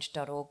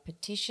change.org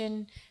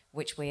petition,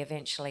 which we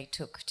eventually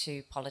took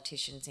to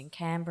politicians in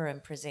Canberra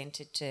and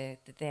presented to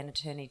the then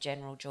Attorney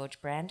General George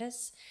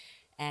Brandis,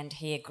 and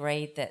he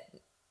agreed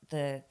that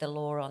the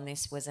law on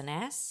this was an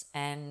ass,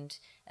 and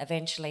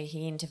eventually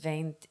he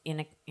intervened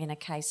in a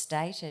case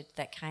stated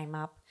that came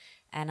up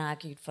and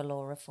argued for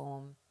law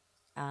reform,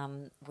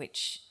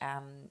 which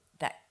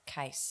that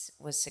case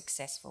was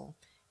successful,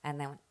 and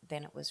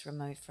then it was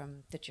removed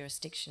from the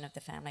jurisdiction of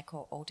the family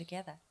court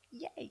altogether.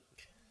 Yay!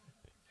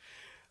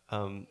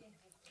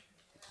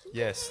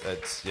 Yes,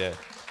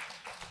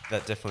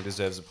 that definitely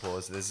deserves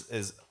applause.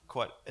 There's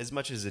quite, as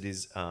much as it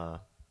is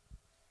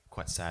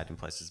quite sad in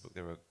places, but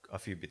there are a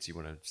few bits you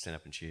want to stand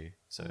up and cheer.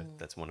 So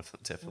that's one of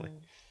them, definitely.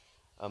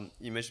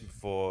 You mentioned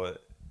before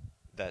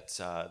that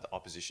the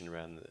opposition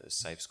around the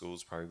Safe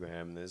Schools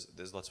program.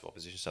 There's lots of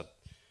opposition stuff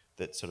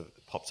that sort of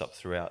pops up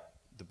throughout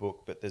the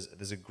book, but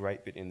there's a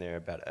great bit in there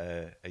about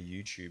a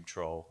YouTube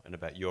troll and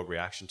about your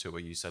reaction to it,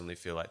 where you suddenly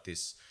feel like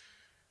this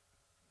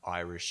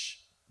Irish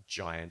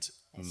giant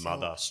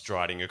mother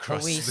striding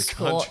across the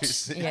country.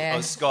 Yeah.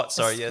 Oh, Scott,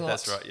 sorry, Scott. yeah,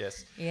 that's right,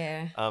 yes.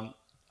 Yeah.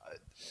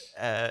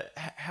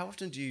 How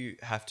often do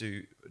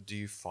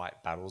you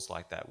fight battles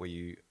like that, where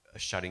you are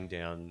shutting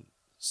down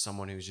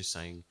someone who's just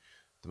saying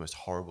the most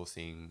horrible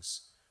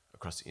things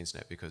across the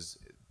internet, because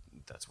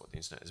that's what the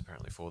internet is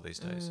apparently for these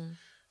days?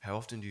 How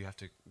often do you have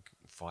to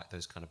fight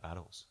those kind of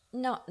battles?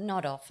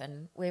 Not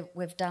often.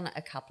 We've done it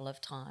a couple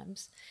of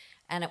times,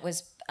 and it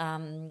was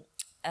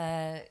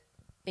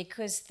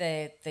because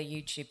the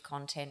YouTube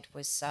content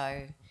was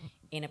so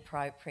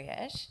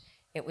inappropriate.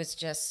 It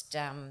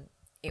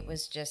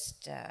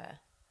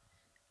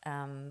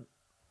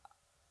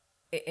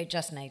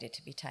just needed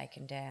to be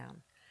taken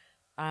down.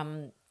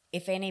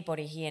 If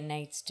anybody here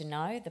needs to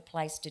know, the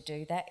place to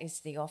do that is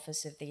the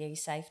Office of the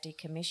E-Safety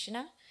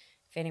Commissioner.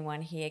 If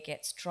anyone here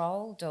gets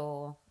trolled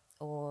or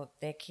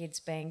their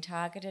kids being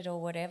targeted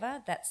or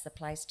whatever, that's the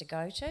place to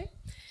go to.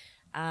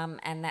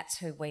 And that's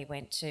who we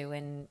went to,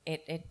 and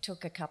it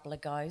took a couple of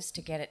goes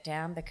to get it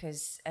down,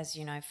 because, as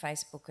you know,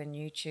 Facebook and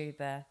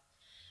YouTube are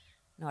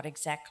not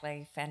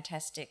exactly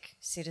fantastic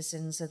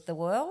citizens of the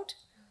world.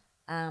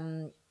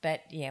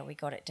 But yeah, we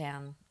got it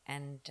down,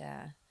 and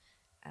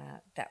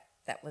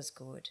that was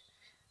good.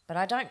 But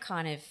I don't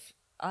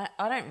I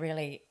don't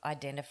really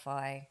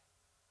identify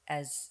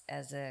as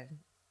a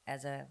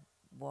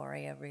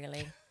warrior,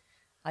 really.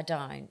 I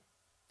don't.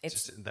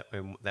 It's just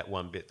that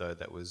one bit though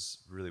that was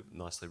really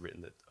nicely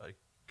written, that I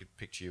could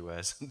picture you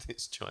as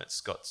this giant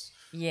Scots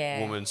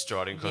woman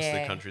striding across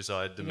the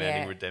countryside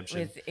demanding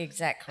redemption.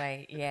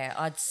 Exactly. Yeah,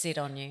 I'd sit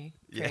on you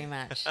pretty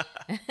much.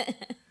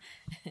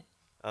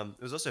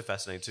 It was also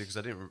fascinating too, because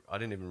I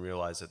didn't even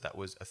realise that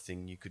was a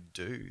thing you could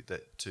do,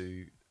 that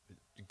to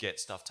get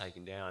stuff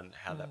taken down,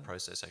 how that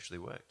process actually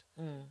worked.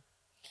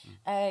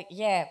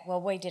 Yeah,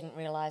 well, we didn't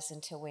realise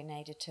until we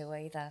needed to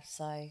either.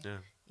 So,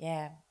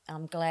 yeah,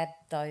 I'm glad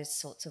those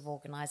sorts of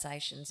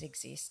organisations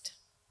exist.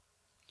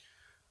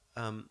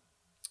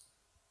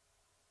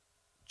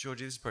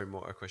 Georgie, this is probably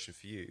more a question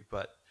for you,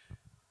 but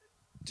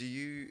do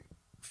you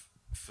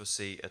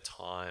foresee a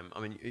time? I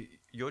mean,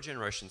 your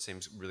generation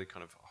seems really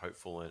kind of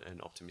hopeful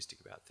and optimistic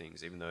about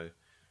things, even though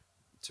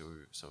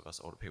to some of us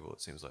older people,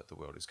 it seems like the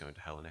world is going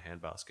to hell in a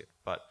handbasket.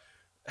 But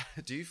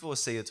do you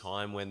foresee a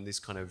time when this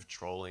kind of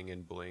trolling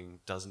and bullying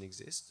doesn't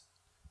exist?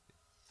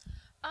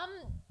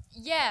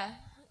 Yeah,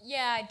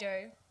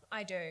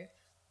 I do.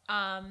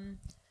 Um,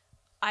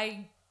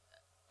 I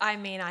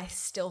mean, I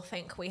still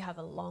think we have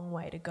a long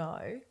way to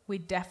go. We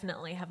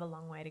definitely have a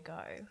long way to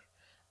go.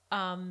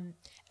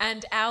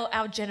 And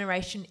our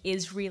generation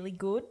is really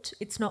good.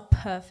 It's not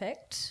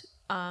perfect,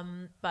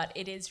 but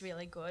it is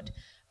really good.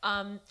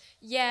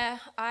 Yeah,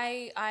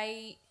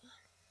 I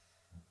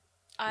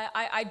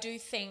do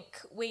think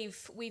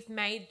we've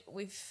made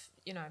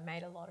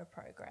a lot of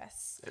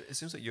progress. It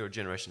seems like your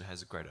generation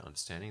has a greater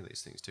understanding of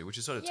these things too, which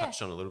is sort of Yeah.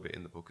 touched on a little bit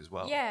in the book as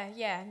well.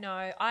 Yeah,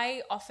 no.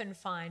 I often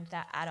find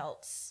that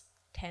adults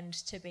tend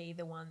to be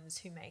the ones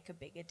who make a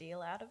bigger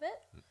deal out of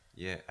it.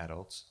 Yeah,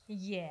 adults.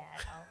 Yeah,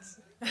 adults.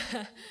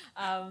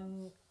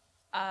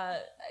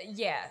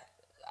 Yeah.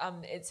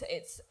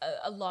 It's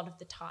a lot of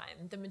the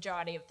time. The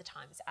majority of the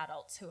time is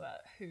adults who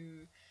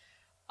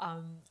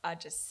are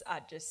just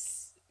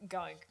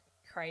going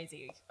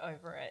crazy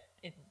over it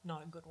in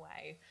not a good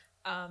way.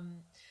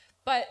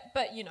 But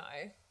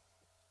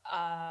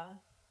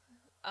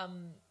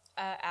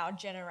our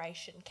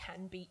generation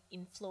can be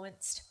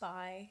influenced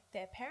by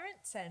their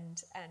parents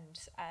and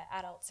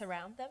adults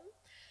around them,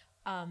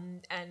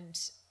 and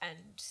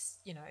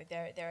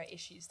there are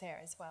issues there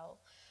as well.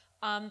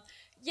 I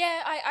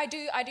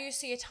do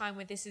see a time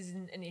where this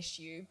isn't an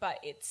issue, but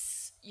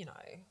it's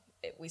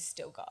we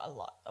still got a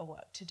lot of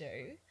work to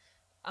do,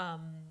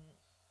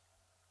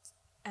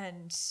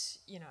 and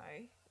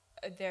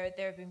there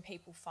have been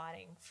people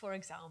fighting, for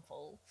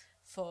example,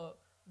 for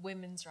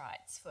women's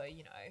rights for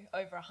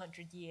over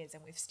 100 years,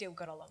 and we've still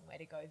got a long way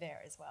to go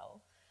there as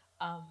well.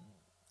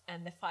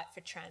 And the fight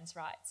for trans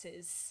rights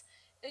is,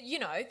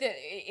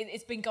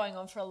 it's been going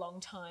on for a long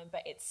time,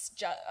 but it's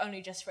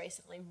only just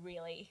recently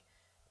really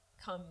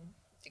come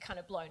kind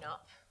of blown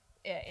up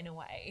in a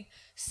way.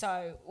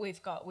 So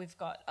we've got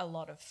a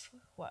lot of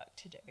work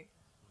to do.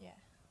 Yeah.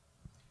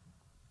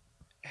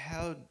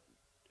 How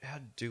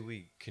do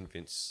we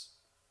convince?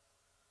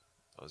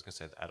 I was going to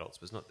say the adults,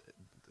 but it's not.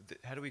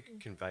 How do we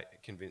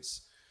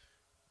convince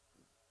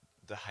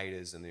the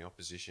haters and the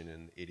opposition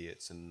and the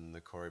idiots and the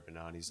Cory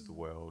Bernardis of the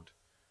world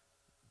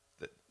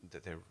that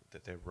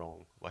they're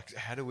wrong? Like,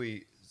 how do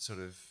we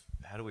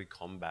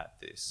combat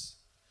this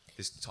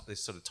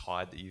sort of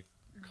tide that you've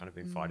kind of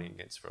been fighting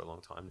against for a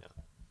long time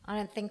now? I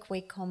don't think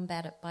we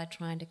combat it by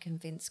trying to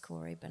convince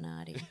Cory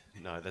Bernardi.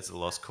 No, that's a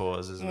lost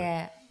cause, isn't it?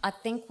 Yeah, I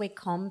think we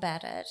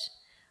combat it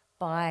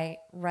by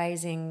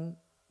raising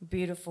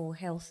beautiful,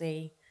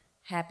 healthy,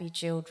 happy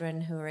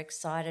children who are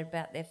excited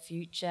about their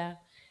future,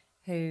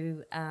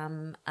 who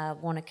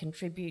want to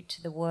contribute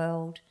to the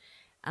world.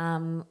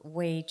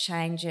 We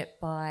change it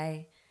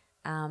by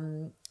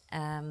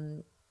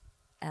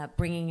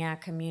bringing our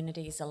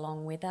communities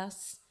along with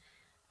us.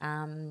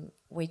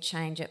 We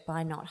change it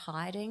by not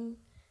hiding.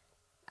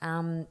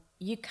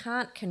 You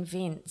can't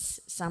convince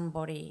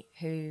somebody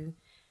who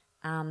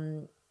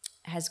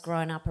has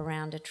grown up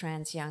around a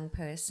trans young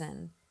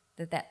person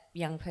that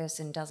young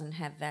person doesn't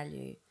have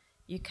value.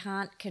 You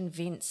can't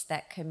convince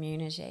that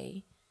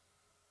community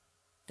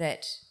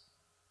that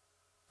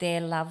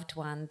their loved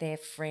one, their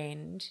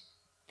friend,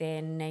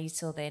 their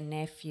niece or their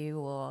nephew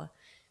or,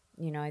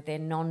 their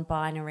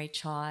non-binary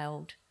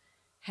child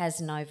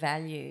has no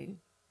value.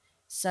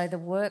 So the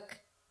work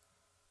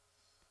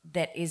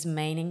that is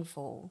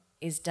meaningful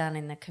is done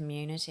in the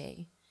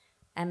community.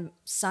 And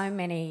so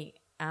many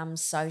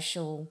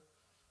social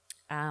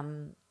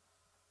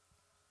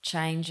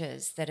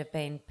changes that have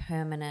been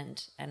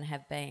permanent and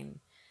have been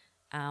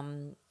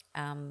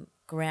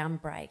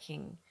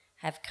groundbreaking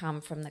have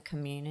come from the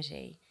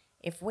community.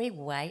 If we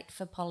wait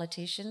for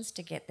politicians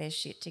to get their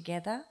shit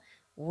together,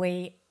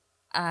 we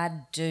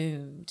are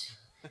doomed.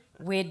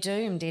 We're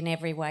doomed in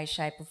every way,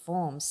 shape or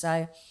form.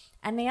 So,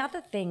 and the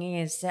other thing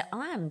is that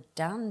I am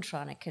done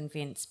trying to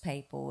convince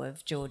people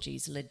of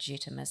Georgie's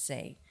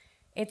legitimacy.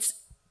 It's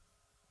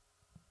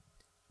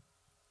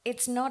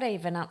not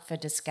even up for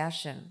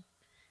discussion.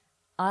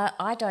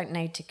 I don't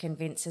need to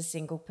convince a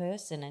single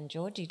person, and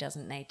Georgie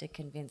doesn't need to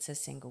convince a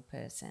single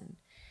person.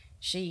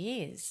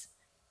 She is.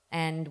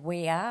 And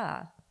we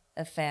are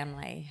a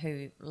family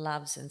who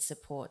loves and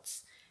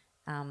supports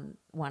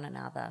one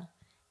another.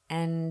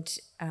 And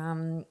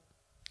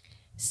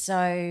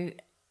so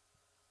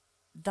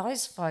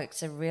those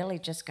folks are really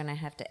just going to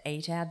have to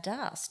eat our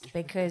dust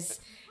because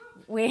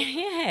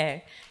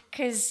we're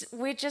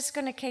just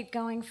going to keep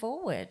going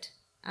forward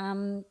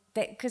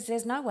because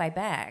there's no way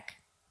back.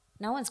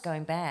 No one's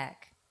going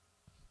back.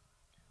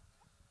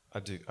 I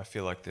do. I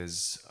feel like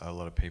there's a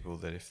lot of people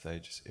that if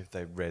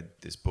they read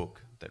this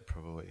book, they'd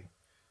probably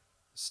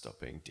stop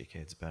being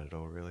dickheads about it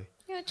all. Really.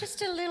 Yeah,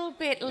 just a little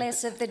bit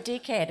less of the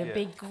dickhead would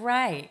be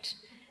great.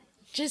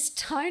 Just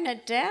tone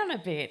it down a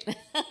bit.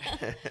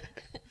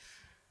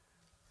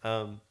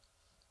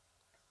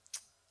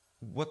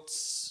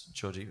 What's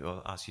Georgie?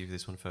 I'll ask you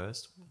this one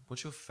first.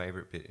 What's your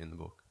favourite bit in the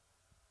book?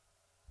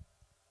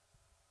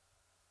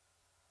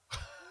 I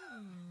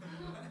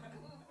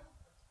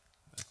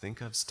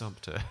think I've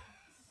stumped her.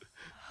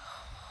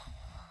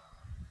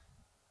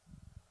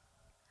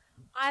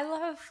 I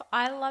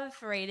love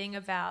reading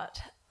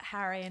about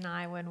Harry and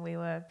I when we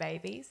were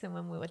babies and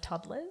when we were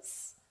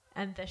toddlers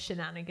and the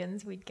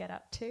shenanigans we'd get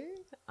up to,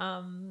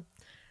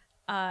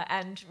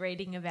 and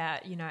reading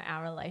about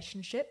our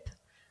relationship.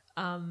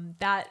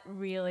 That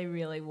really,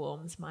 really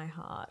warms my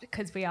heart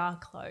because we are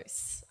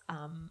close.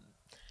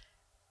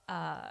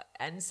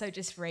 And so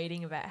just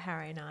reading about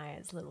Harry and I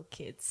as little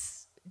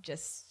kids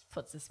just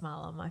puts a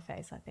smile on my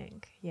face, I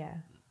think. Yeah.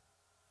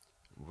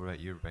 What about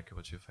you, Rebecca?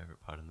 What's your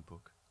favourite part in the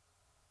book?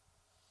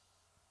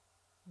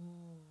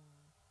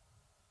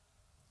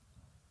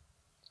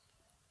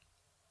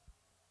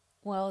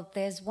 Well,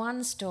 there's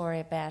one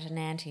story about an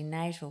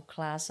antenatal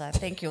class I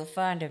think you'll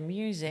find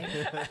amusing.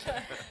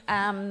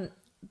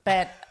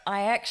 But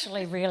I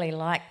actually really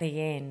like the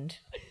end.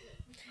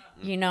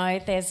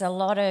 There's a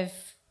lot of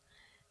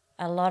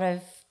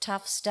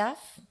tough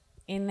stuff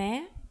in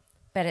there,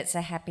 but it's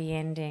a happy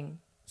ending.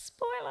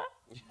 Spoiler.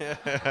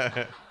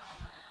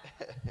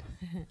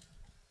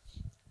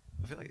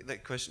 I feel like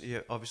that question,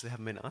 you obviously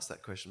haven't been asked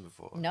that question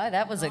before. No,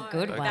 that was a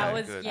good one. That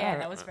was good.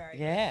 that was very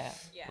good. Yeah.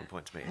 One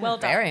point to me. Well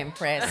done. Very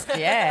impressed,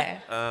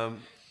 yeah.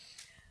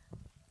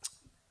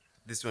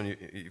 This one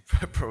you've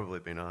probably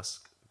been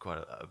asked quite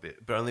a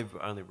bit, but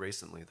only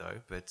recently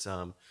though. But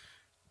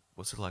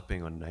what's it like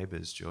being on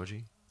Neighbours,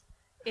 Georgie?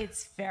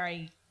 It's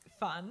very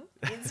fun.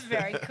 It's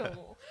very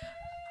cool.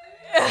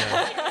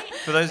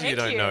 For those of you who Thank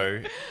don't you.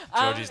 know,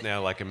 Georgie's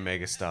now like a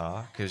mega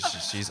star because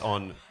she's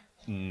on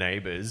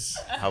Neighbours.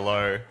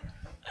 Hello.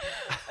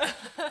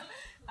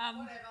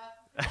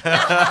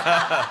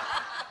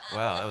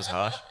 Wow, that was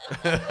harsh.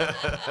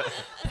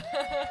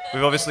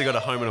 We've obviously got a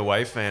home and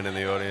away fan in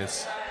the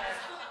audience.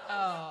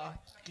 Oh,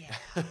 yeah.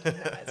 No,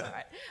 it's all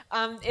right.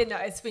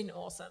 It's been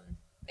awesome.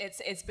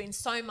 It's been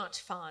so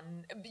much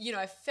fun.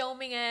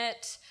 Filming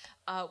it,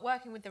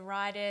 working with the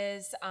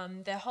writers,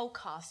 the whole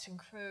cast and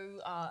crew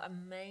are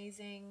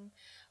amazing.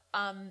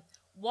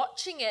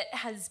 Watching it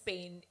has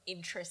been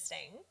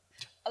interesting.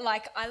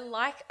 Like I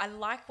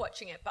like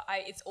watching it, but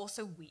it's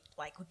also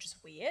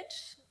just weird,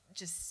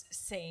 just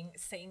seeing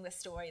the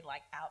story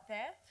like out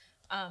there.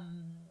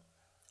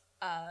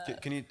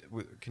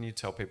 Can you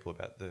tell people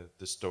about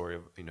the story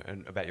of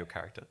and about your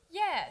character?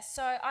 Yeah,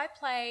 so I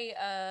play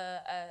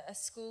a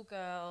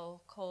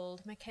schoolgirl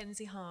called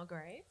Mackenzie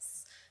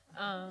Hargreaves,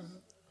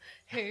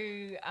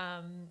 who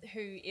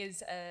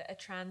is a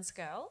trans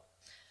girl,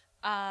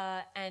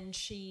 and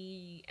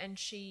she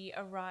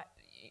arrived.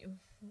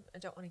 I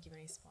don't want to give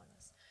any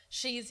spoilers.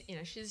 She's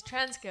a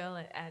trans girl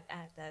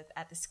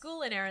at the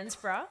school in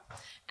Erinsborough,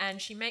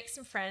 and she makes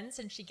some friends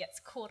and she gets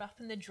caught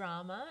up in the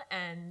drama.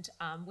 And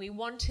what we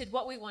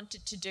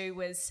wanted to do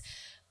was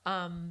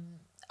tell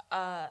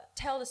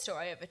the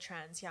story of a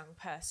trans young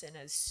person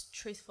as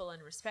truthful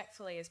and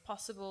respectfully as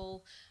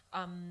possible.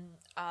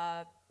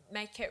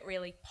 Make it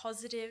really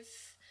positive.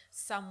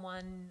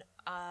 Someone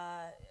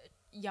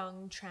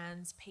young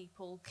trans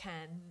people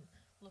can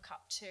look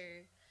up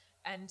to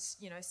and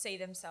see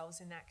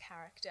themselves in that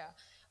character,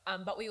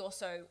 but we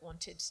also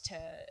wanted to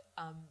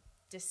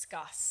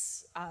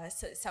discuss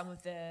some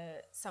of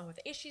the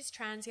issues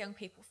trans young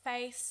people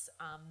face,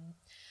 and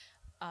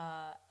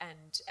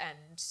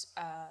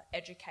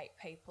educate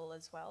people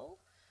as well.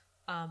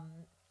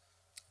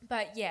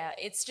 But yeah,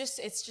 it's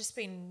just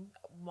been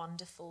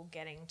wonderful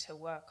getting to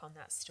work on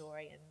that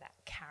story and that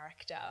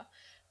character.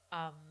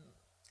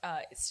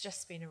 It's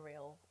just been a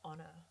real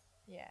honour.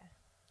 Yeah.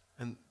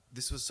 And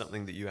this was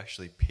something that you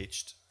actually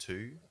pitched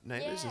to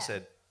Neighbours and Yeah.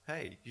 said,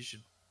 "Hey, you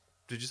should."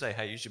 Did you say,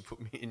 "Hey, you should put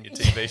me in your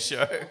TV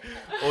show,"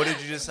 or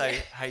did you just say,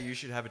 "Hey, you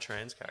should have a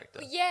trans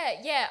character"?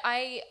 Yeah.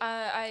 I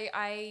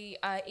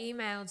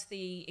emailed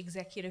the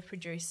executive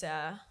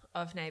producer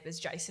of Neighbours,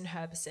 Jason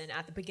Herberson,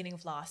 at the beginning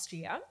of last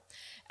year,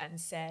 and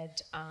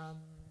said,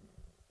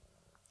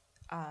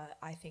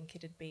 I think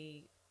it'd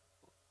be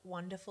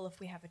wonderful if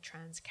we have a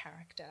trans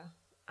character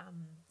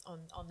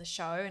on the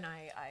show, and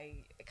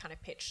I kind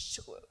of pitched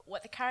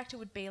what the character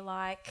would be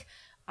like,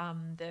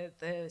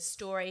 the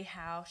story,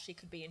 how she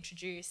could be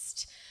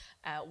introduced,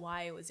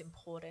 why it was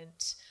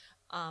important,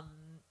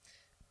 and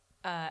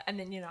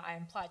then I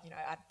implied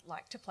I'd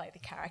like to play the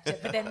character,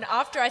 but then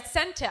after I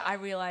sent it, I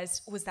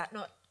realised, was that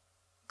not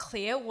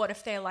clear? What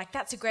if they're like,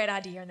 that's a great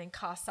idea, and then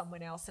cast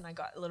someone else? And I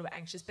got a little bit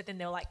anxious, but then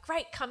they were like,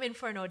 great, come in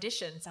for an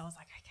audition. So I was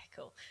like, okay,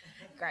 cool,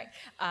 great,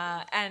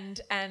 and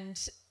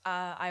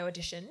I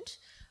auditioned.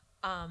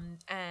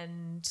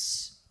 And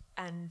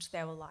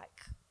they were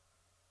like,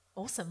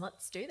 awesome,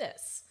 let's do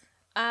this.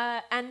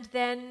 And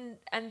then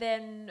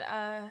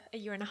a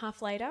year and a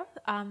half later,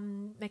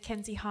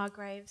 Mackenzie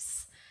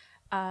Hargraves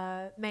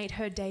made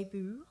her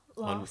debut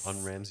on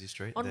Ramsay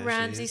Street. On There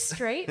Ramsay she is.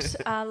 Street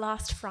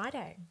last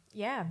Friday.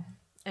 Yeah.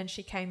 And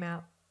she came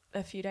out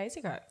a few days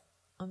ago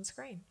on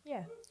screen.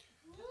 Yeah.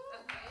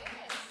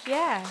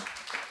 Yeah.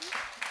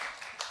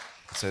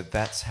 So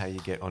that's how you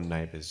get on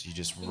Neighbours. You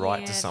just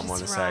write to someone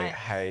and say,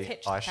 "Hey,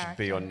 Pitch I the should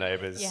be character. on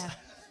Neighbours." Yeah.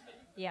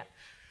 Yeah.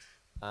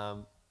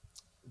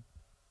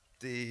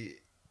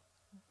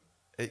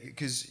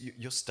 Because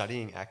you're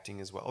studying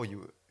acting as well. Or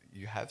you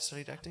have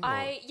studied acting?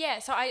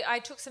 So I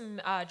took some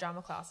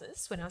drama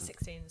classes when I was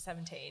 16,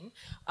 17.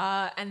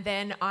 And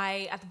then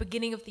at the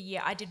beginning of the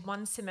year, I did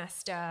one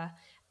semester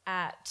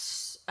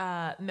at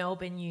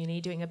Melbourne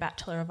Uni doing a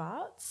Bachelor of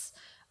Arts.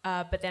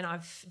 But then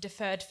I've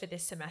deferred for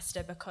this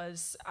semester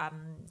because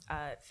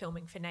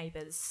filming for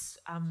Neighbours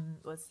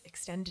was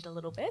extended a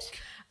little bit.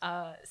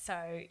 So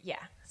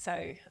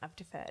I've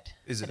deferred.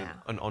 Is it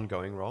an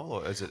ongoing role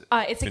or is it?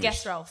 It's finished? a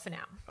guest role for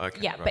now. Okay,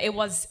 yeah, right. but it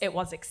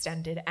was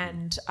extended,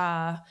 and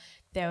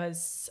there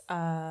was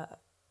a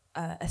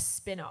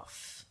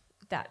spin-off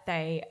that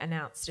they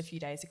announced a few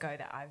days ago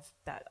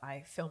that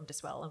I filmed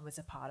as well and was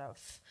a part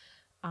of,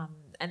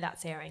 and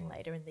that's airing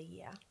later in the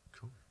year.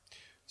 Cool.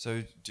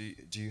 So do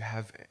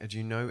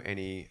you know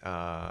any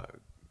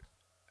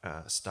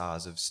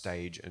stars of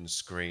stage and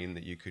screen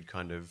that you could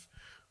kind of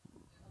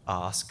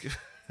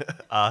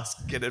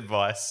get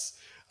advice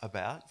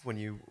about when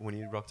you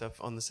rocked up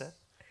on the set?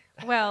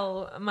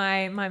 Well,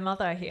 my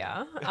mother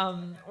here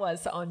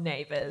was on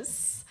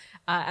Neighbours,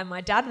 and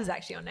my dad was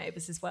actually on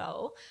Neighbours as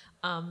well.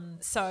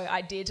 So I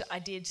did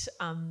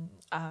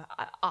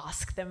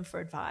ask them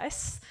for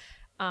advice.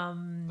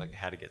 Like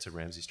how to get to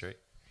Ramsay Street?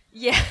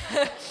 Yeah,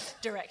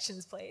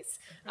 directions, please.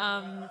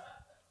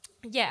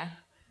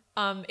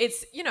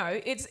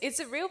 It's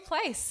a real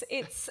place.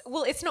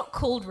 It's not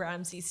called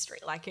Ramsay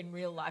Street like in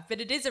real life, but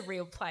it is a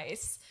real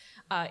place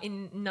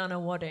in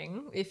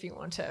Nunawading if you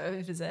want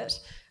to visit.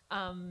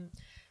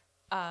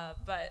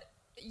 But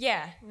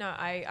yeah, no,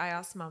 I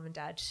asked Mum and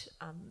Dad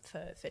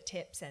for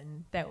tips,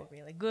 and they were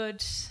really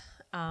good.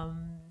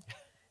 And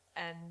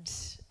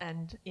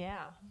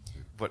yeah,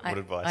 What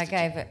advice? I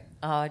gave it.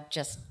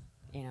 Just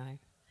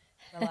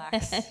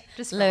relax.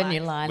 Just learn relax.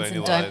 your lines Learn and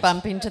your don't lines.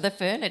 bump into the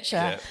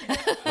furniture. Yeah.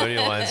 Learn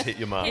your lines, hit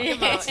your mark.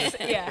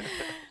 Yeah.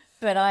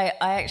 But I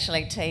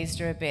actually teased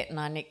her a bit, and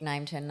I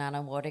nicknamed her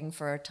Nunawading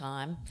for a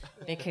time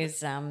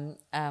because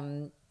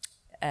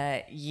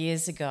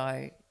years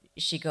ago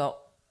she got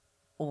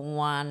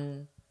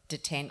one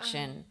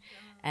detention,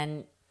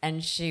 and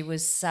she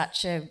was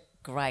such a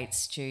great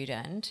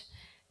student,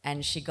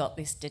 and she got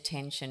this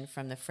detention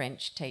from the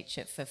French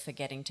teacher for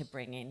forgetting to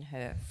bring in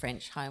her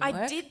French homework.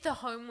 I did the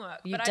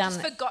homework, You've but I done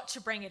just it. forgot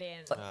to bring it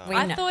in. We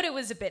I know. thought it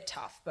was a bit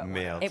tough, but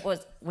Mailed. It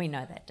was. We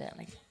know that,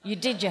 darling. You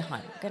did your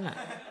homework, no?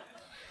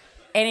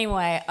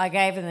 Anyway, I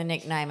gave her the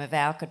nickname of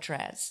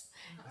Alcatraz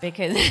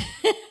because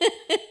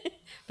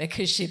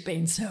she'd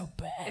been so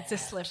bad, it's a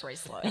slippery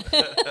slope.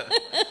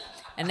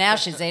 and now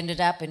she's ended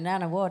up in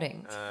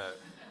Nunawading.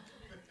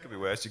 Could be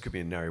worse. You could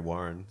be in Narre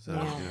Warren. So,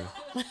 Yeah.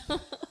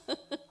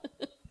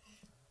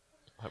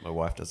 I hope my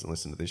wife doesn't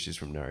listen to this. She's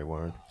from Narre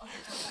Warren.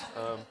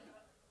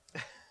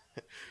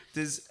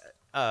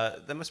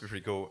 That must be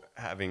pretty cool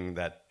having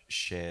that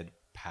shared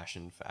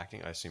passion for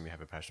acting. I assume you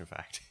have a passion for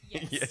acting.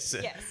 Yes. Yes.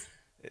 Yes.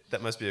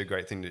 That must be a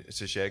great thing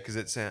to share because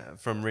it's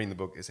from reading the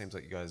book. It seems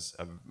like you guys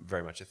are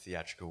very much a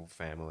theatrical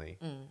family.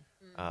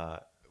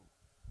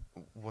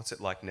 What's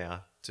it like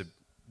now to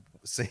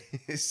see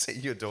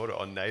your daughter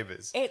on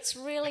Neighbours? It's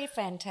really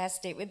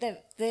fantastic.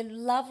 The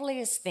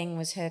loveliest thing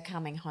was her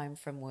coming home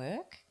from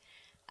work.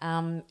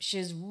 She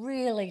was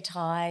really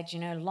tired,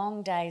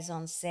 long days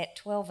on set,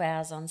 12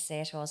 hours on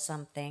set or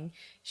something.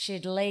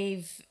 She'd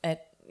leave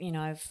at,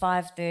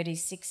 5:30,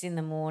 6 in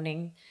the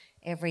morning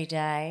every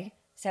day.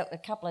 So a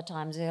couple of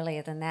times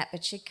earlier than that,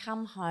 but she'd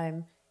come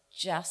home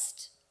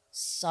just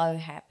so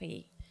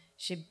happy.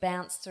 She'd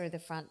bounce through the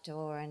front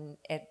door, and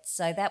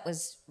so that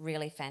was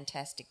really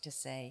fantastic to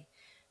see.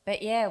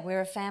 But yeah,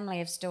 we're a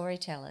family of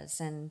storytellers,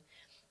 and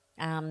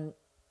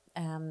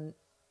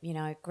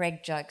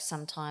Greg jokes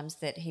sometimes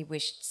that he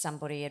wished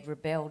somebody had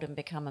rebelled and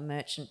become a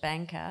merchant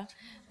banker,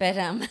 but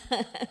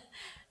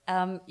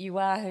you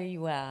are who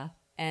you are,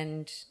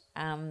 and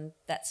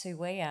that's who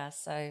we are.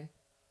 So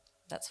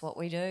that's what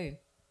we do.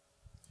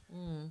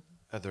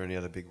 Are there any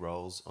other big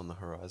roles on the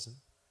horizon?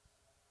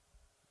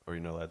 Or are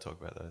you not allowed to talk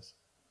about those?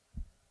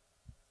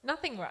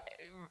 Nothing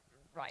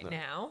right No.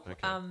 now.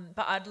 Okay.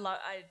 But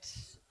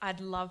I'd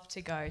love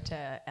to go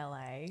to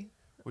LA.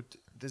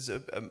 There's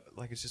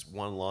it's just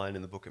one line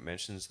in the book. It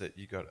mentions that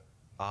you got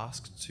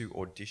asked to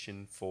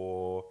audition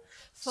for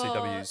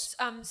CW's.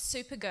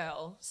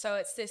 Supergirl. So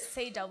it's this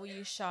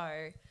CW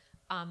show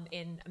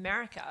in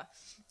America,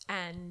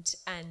 and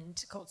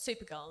called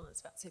Supergirl, and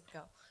it's about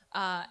Supergirl.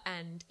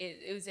 And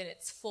it was in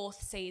its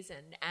 4th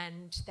season,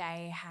 and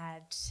they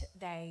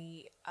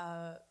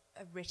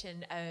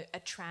written a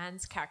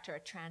trans character, a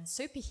trans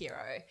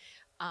superhero,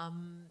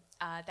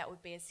 that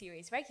would be a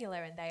series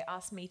regular, and they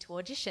asked me to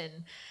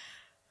audition.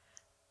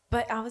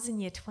 But I was in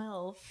year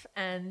 12,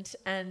 and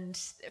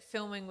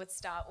filming would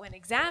start when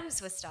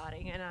exams were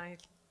starting, and I,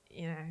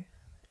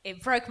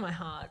 it broke my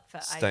heart.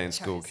 But Stay in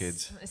school,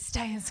 kids.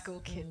 Stay in school,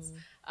 kids.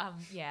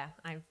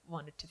 I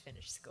wanted to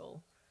finish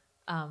school.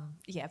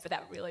 But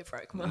that really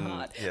broke my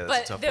heart. Yeah, but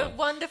that's a tough the one.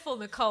 wonderful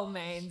Nicole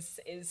Maines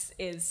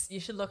is you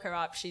should look her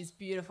up. She's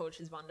beautiful.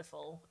 She's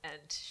wonderful,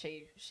 and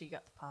she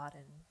got the part.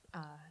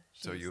 And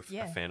So you're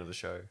a fan of the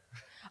show?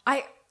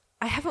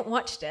 I haven't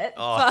watched it.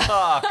 Oh, but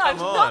come I'm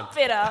on. not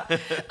bitter.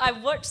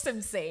 I've watched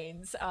some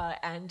scenes,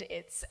 and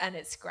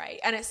it's great,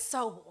 and it's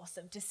so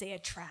awesome to see a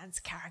trans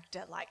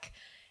character like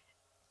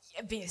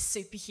be a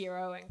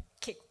superhero and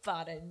kick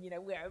butt and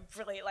wear a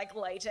really like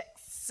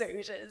latex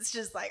suit. It's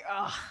just like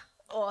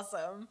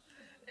awesome.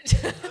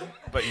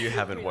 But you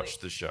haven't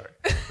watched the show.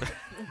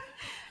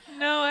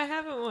 No, I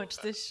haven't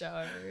watched this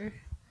show.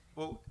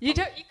 Well, You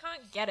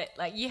can't get it.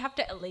 Like you have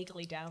to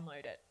illegally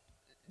download it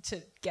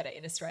to get it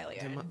in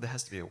Australia. there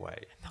has to be a way.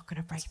 I'm not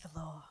going to break the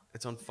law.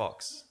 It's on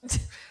Fox.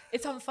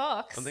 It's on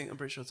Fox. I'm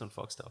pretty sure it's on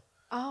Fox stuff.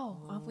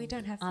 Oh, we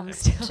don't have I'm Fox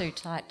still. too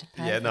tight to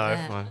pay Yeah, for no,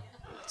 that. fine.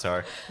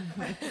 Sorry.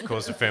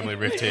 Caused a family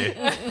rift here.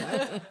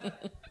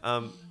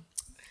 But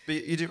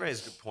you do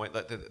raise a good point.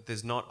 Like,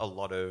 there's not a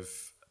lot of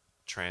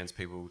trans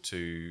people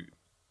to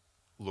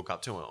look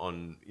up to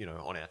on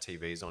our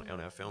TVs,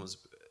 on our films.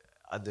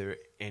 Are there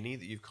any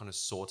that you've kind of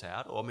sought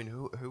out? Or, I mean,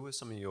 who are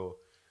some of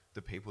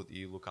the people that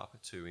you look up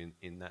to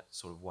in that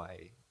sort of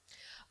way?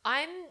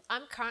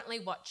 I'm currently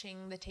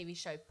watching the TV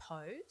show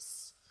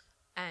Pose,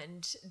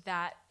 and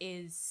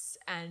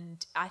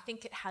I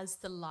think it has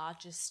the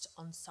largest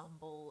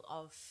ensemble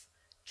of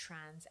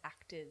trans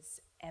actors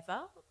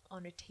ever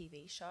on a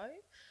TV show.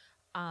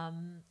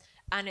 And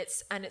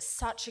it's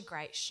such a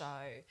great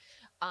show.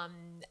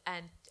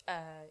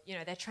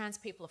 They're trans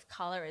people of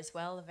color as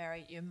well, a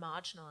very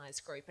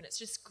marginalized group, and it's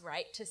just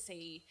great to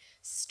see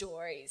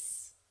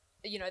stories,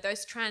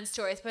 those trans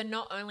stories, but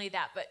not only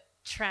that, but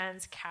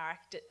trans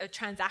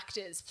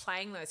actors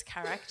playing those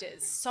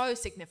characters, so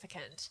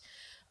significant.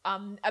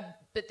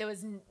 But there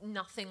was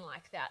nothing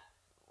like that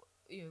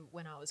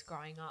when I was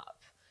growing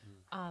up.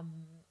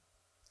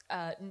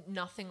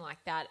 Nothing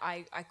like that.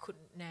 I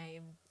couldn't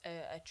name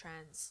a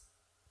trans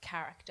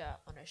character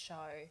on a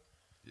show.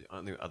 The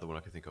only other one I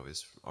can think of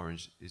is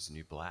Orange is the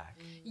New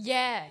Black.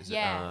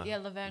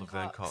 Laverne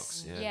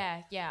Cox.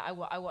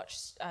 I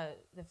watched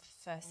the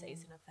first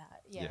season of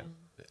that. Yeah.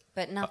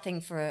 But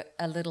nothing for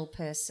a little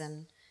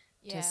person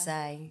to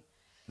say,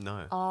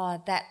 No.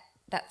 oh, that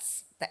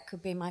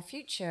could be my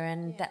future,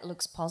 and that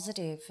looks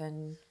positive,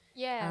 and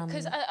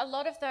because a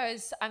lot of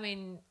those, I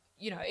mean,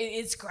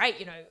 it's great,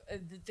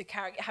 the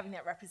character having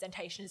that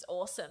representation is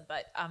awesome,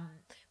 but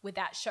with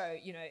that show,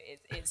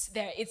 it's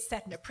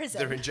set in a prison.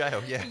 They're in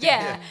jail, yeah.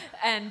 Yeah.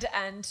 And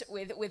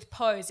with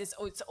Pose,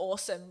 it's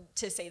awesome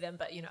to see them,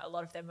 but a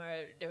lot of them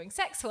are doing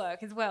sex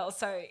work as well.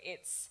 So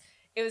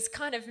it was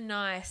kind of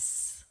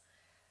nice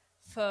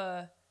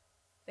for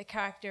the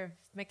character of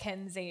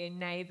Mackenzie in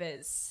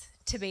Neighbours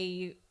to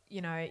be,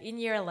 in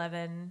year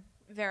 11,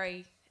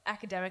 very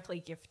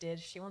academically gifted.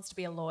 She wants to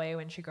be a lawyer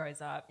when she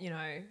grows up.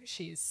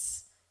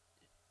 She's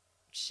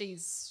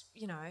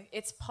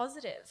it's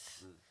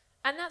positive.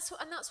 And that's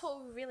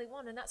what we really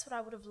want, and that's what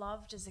I would have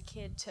loved as a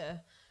kid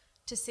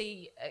to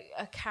see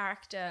a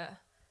character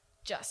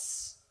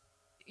just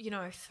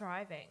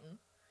thriving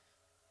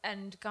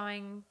and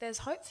going, there's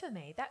hope for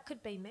me. That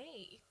could be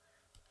me.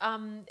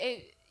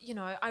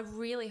 I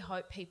really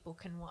hope people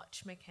can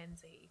watch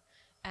Mackenzie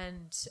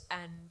and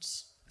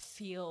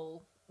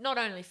not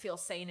only feel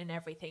seen in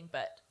everything,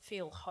 but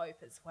feel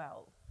hope as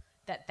well,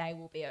 that they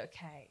will be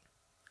okay.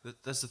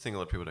 That's the thing a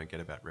lot of people don't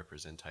get about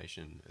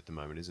representation at the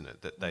moment, isn't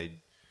it? That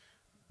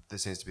there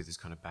seems to be this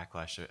kind of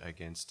backlash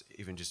against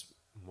even just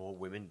more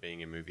women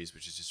being in movies,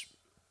 which is just,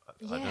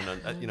 I don't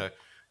know,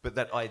 but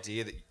that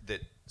idea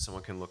that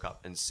someone can look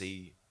up and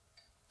see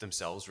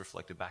themselves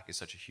reflected back is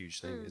such a huge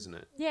thing, isn't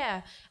it?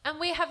 Yeah. And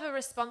we have a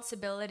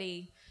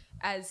responsibility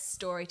as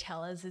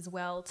storytellers as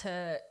well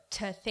to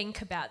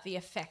think about the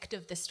effect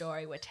of the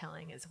story we're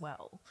telling as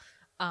well,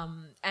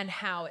 and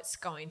how it's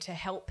going to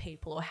help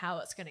people or how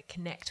it's going to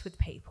connect with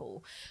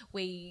people.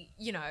 We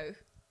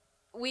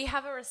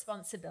have a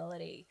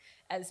responsibility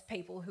as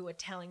people who are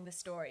telling the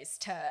stories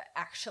to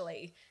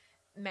actually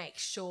make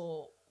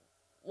sure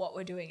what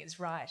we're doing is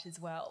right as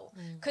well.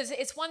 Because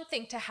it's one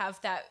thing to have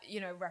that,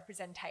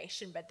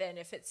 representation, but then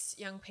if it's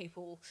young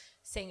people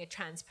seeing a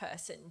trans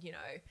person,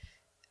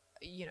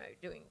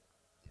 doing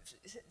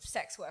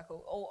sex work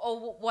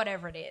or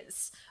whatever it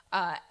is,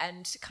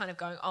 and kind of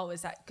going, oh,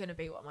 is that going to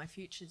be what my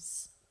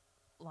future's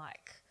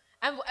like?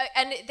 And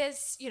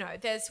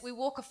we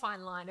walk a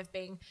fine line of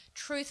being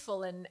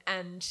truthful and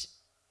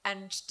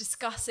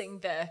discussing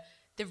the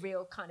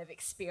real kind of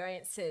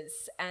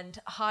experiences and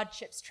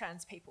hardships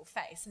trans people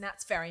face. And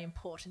that's very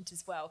important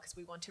as well, because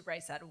we want to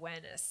raise that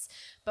awareness,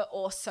 but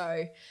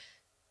also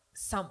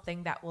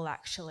something that will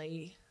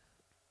actually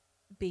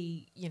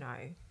be,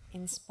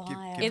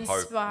 Inspire. Give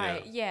hope,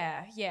 Inspire,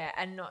 yeah,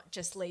 and not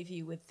just leave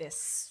you with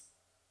this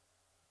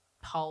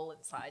hole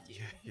inside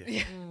you.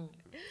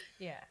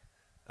 Yeah.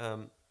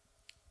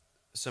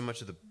 So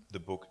much of the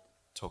book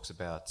talks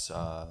about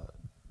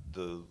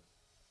the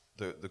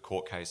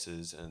court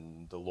cases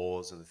and the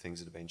laws and the things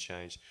that have been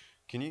changed.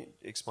 Can you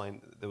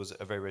explain? There was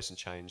a very recent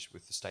change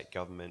with the state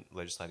government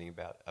legislating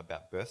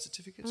about birth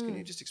certificates. Can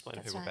you just explain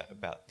to people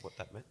about what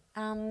that meant?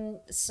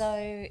 So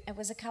it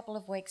was a couple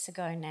of weeks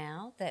ago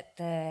now that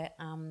the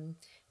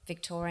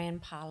Victorian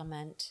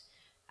Parliament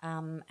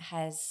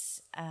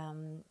has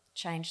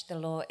changed the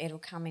law. It'll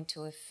come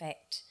into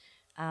effect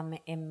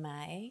in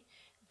May,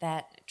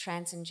 that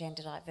trans and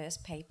gender diverse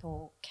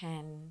people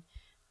can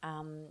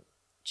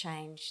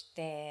change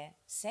their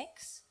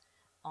sex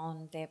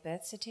on their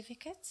birth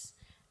certificates,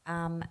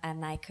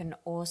 and they can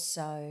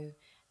also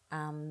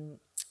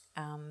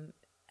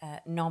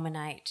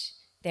nominate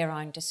their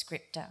own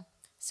descriptor.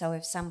 So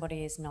if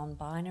somebody is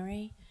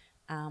non-binary,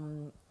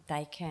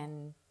 they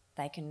can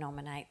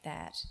nominate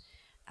that,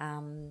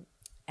 and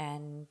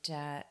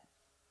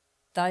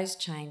those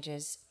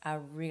changes are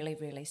really,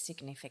 really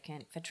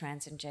significant for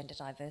trans and gender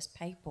diverse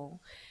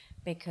people,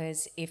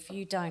 because if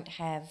you don't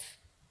have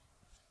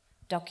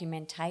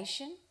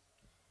documentation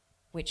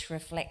which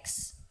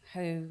reflects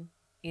who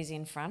is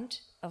in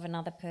front of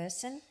another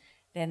person,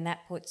 then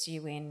that puts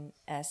you in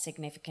a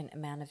significant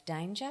amount of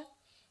danger.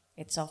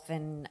 It's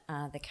often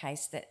the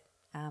case that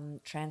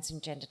trans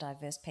and gender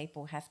diverse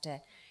people have to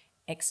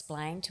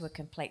explain to a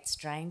complete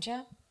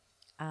stranger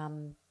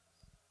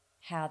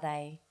how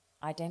they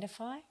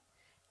identify,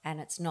 and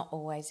it's not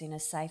always in a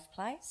safe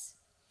place.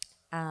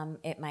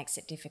 It makes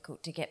it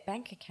difficult to get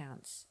bank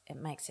accounts. It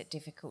makes it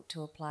difficult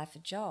to apply for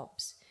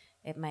jobs.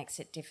 It makes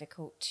it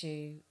difficult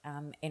to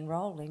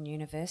enrol in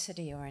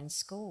university or in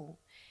school.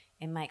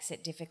 It makes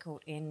it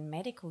difficult in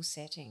medical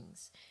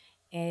settings.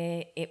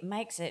 It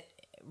makes it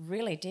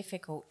really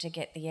difficult to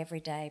get the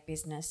everyday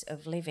business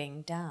of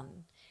living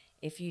done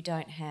if you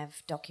don't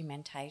have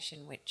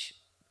documentation which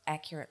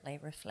accurately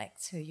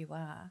reflects who you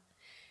are.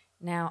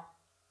 Now,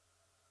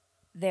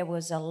 there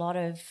was a lot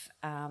of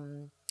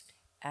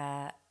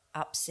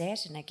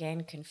upset and,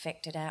 again,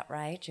 confected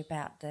outrage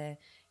about the,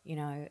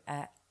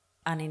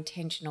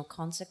 unintentional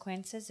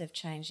consequences of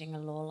changing a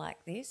law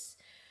like this.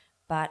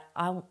 But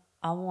I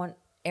want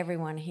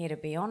everyone here to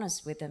be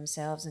honest with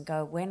themselves and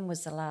go, when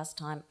was the last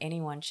time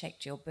anyone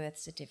checked your birth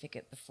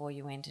certificate before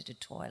you entered a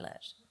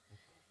toilet?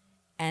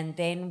 And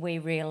then we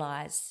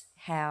realise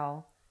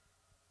how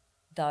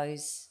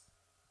those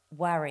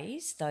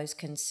worries, those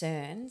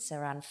concerns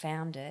are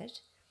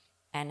unfounded,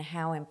 and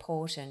how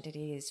important it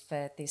is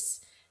for this.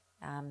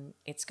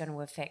 It's going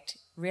to affect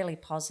really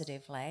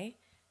positively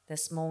the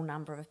small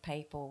number of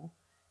people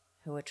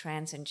who are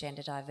trans and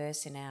gender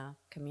diverse in our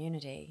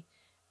community,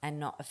 and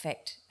not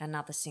affect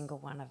another single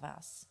one of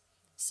us.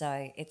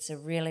 So it's a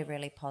really,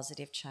 really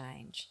positive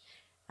change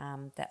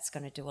that's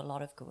going to do a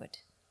lot of good.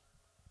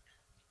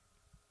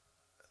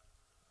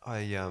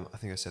 I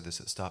think I said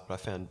this at the start, but I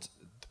found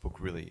the book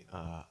really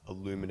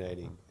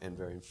illuminating and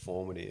very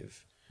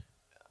informative.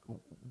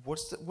 What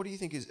do you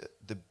think is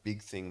the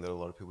big thing that a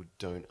lot of people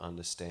don't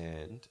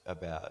understand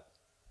about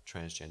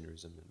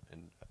transgenderism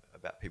and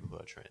about people who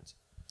are trans?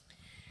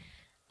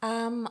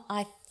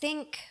 I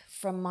think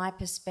from my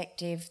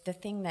perspective, the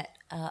thing that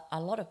a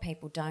lot of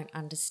people don't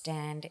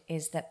understand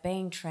is that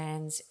being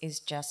trans is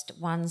just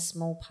one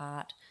small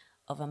part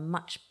of a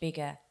much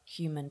bigger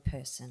human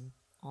person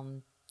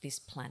on this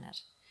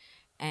planet.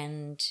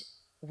 And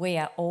we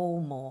are all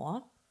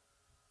more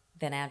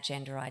than our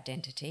gender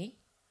identity.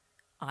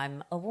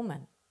 I'm a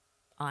woman.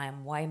 I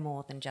am way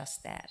more than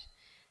just that.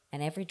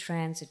 And every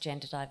trans or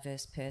gender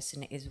diverse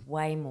person is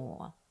way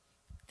more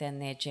than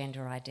their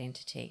gender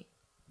identity.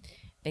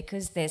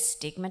 Because they're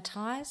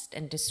stigmatised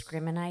and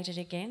discriminated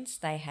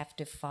against, they have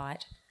to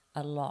fight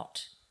a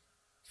lot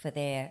for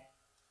their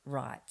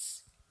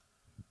rights.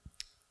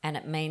 And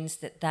it means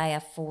that they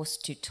are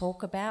forced to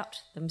talk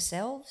about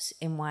themselves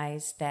in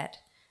ways that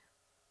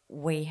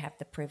we have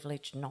the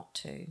privilege not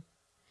to.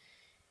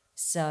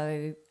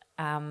 So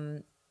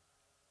I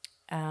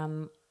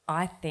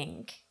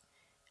think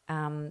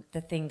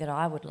the thing that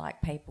I would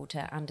like people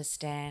to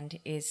understand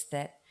is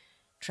that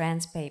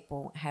trans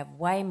people have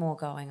way more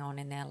going on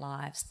in their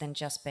lives than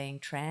just being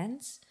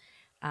trans,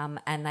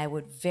 and they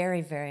would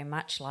very, very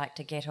much like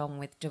to get on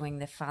with doing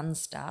the fun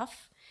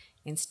stuff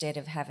instead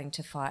of having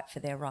to fight for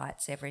their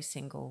rights every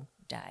single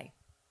day.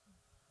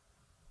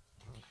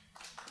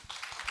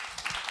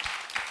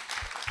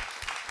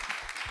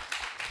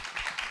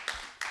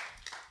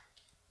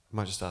 I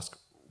might just ask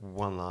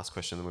one last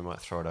question, then we might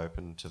throw it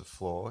open to the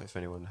floor. If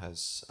anyone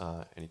has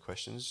any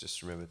questions,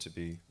 just remember to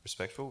be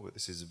respectful. But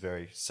this is a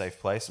very safe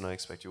place, and I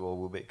expect you all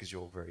will be, because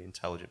you're all very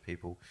intelligent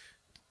people.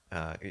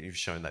 You've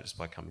shown that just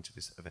by coming to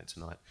this event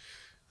tonight.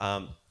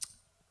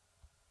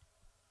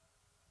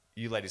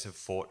 You ladies have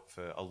fought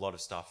for a lot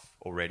of stuff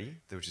already,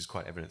 which is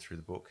quite evident through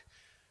the book.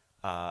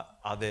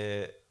 Are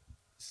there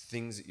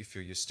things that you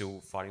feel you're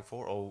still fighting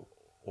for,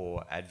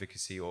 or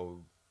advocacy,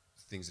 or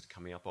things that are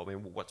coming up? I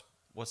mean,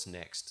 What's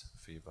next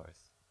for you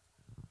both?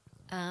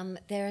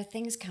 There are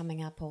things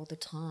coming up all the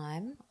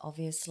time,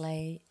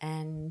 obviously,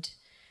 and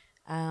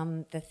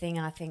the thing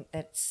I think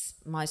that's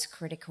most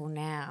critical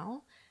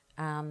now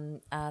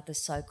are the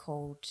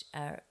so-called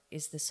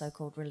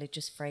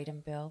Religious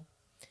Freedom Bill.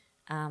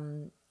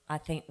 I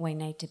think we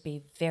need to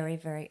be very,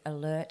 very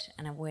alert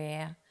and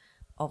aware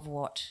of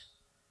what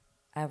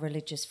a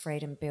Religious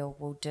Freedom Bill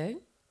will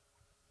do.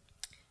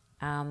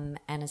 And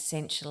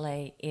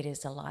essentially, it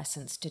is a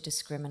licence to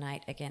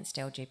discriminate against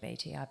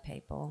LGBTI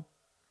people.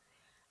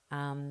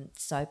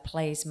 So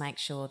please make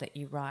sure that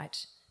you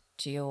write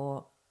to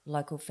your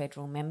local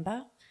federal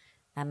member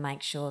and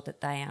make sure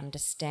that they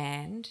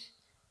understand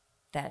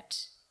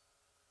that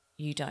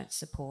you don't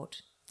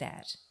support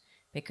that,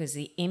 because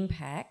the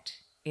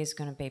impact is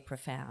going to be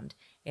profound.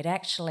 It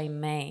actually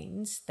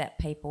means that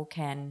people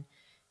can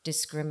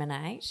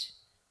discriminate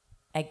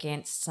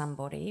against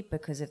somebody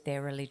because of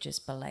their religious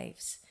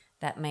beliefs.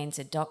 That means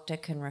a doctor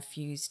can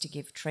refuse to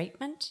give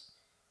treatment.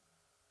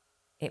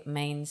 It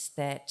means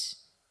that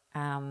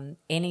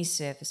any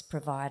service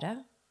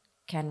provider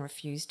can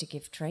refuse to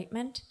give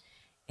treatment.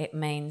 It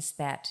means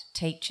that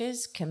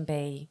teachers can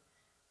be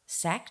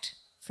sacked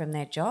from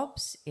their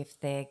jobs if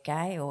they're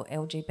gay or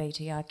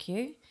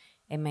LGBTIQ.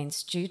 It means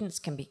students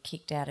can be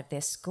kicked out of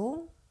their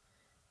school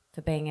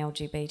for being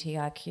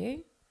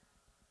LGBTIQ.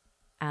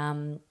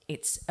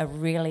 It's a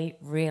really,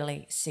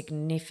 really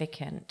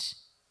significant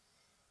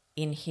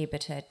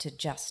inhibitor to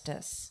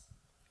justice,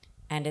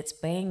 and it's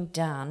being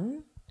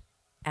done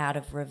out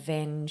of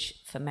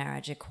revenge for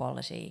marriage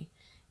equality.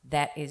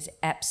 That is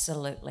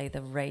absolutely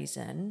the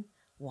reason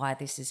why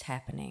this is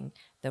happening.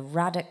 The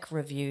Ruddock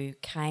Review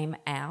came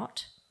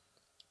out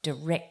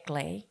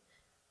directly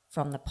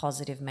from the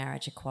positive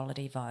marriage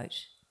equality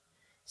vote.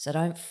 So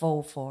don't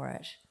fall for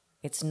it.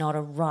 It's not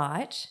a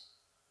right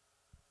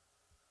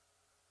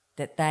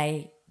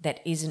that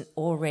isn't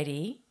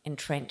already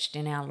entrenched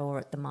in our law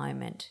at the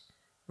moment.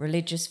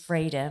 Religious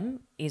freedom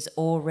is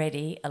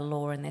already a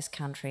law in this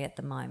country at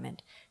the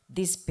moment.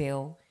 This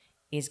bill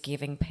is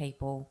giving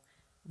people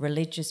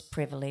religious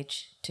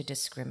privilege to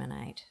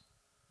discriminate.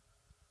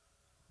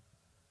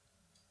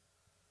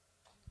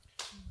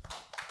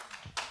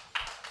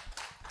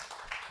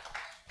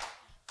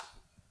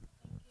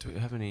 Do we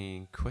have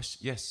any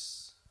questions?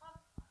 Yes.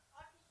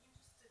 I'd be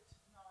interested to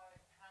know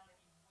how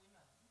many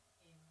women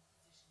in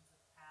positions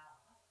of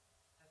power have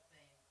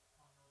been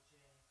on your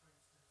journey. For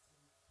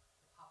instance, in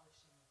the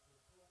publishing of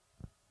your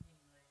book, in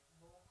the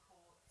law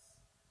courts,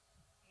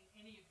 in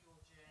any of your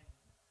journey.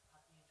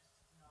 I'd be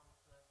interested to know what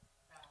the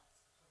balance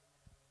between men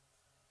and women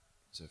has been.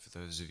 So for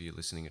those of you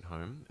listening at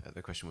home,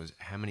 the question was,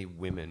 how many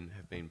women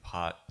have been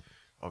part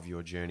of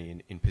your journey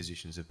in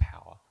positions of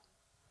power?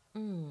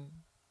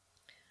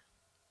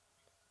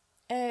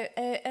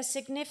 A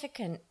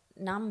significant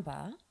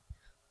number,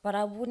 but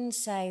I wouldn't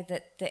say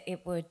that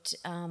it would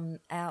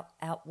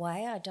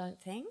outweigh, I don't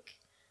think.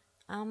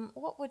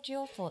 What would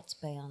your thoughts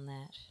be on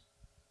that?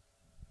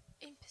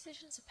 In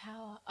positions of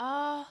power,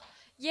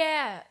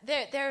 yeah,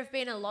 there have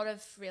been a lot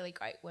of really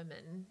great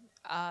women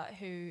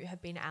who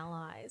have been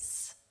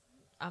allies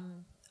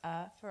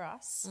for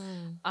us.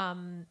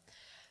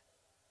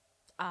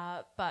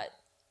 But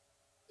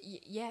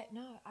yeah,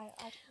 no,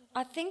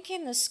 I think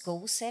in the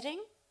school setting,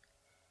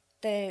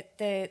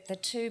 the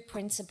two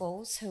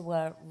principals who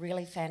were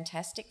really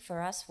fantastic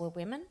for us were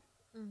women.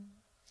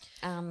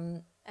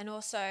 And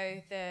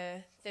also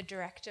the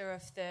director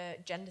of the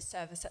gender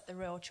service at the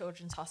Royal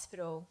Children's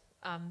Hospital,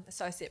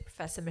 Associate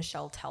Professor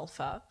Michelle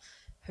Telfer,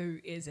 who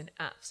is an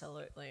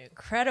absolutely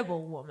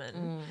incredible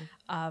woman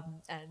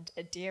and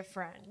a dear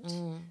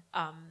friend.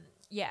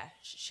 Yeah,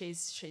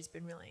 she's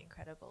been really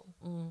incredible.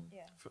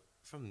 Yeah.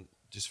 From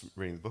just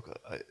reading the book,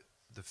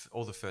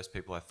 all the first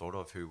people I thought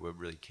of who were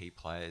really key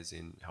players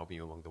in helping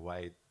you along the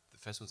way, the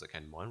first ones that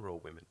came to mind were all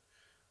women.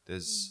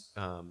 There's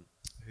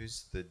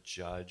who's the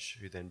judge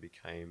who then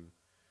became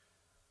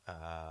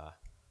I've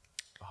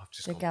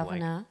just The gone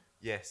blank. governor.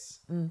 Yes.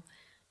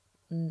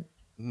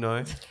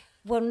 No.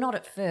 Well, not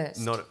at first.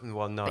 No.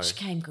 But she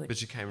came good. But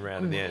she came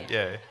around in the end.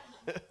 Yeah.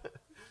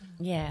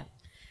 Yeah.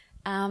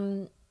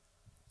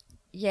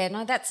 Yeah,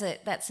 no, that's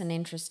an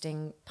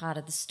interesting part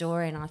of the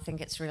story, and I think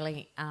it's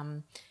really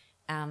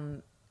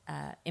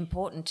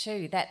important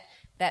too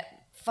that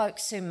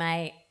folks who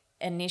may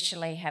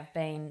initially have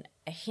been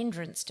a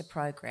hindrance to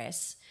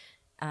progress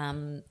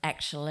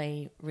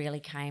actually really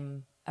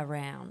came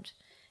around.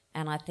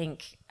 And I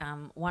think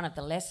one of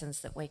the lessons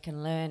that we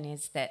can learn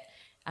is that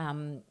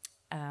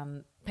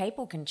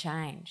people can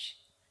change.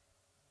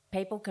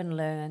 People can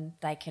learn,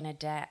 they can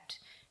adapt.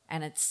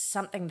 And it's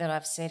something that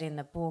I've said in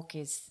the book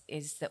is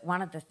that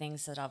one of the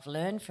things that I've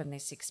learned from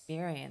this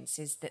experience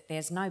is that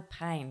there's no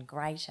pain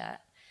greater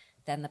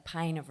than the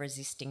pain of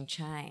resisting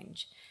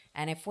change.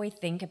 And if we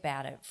think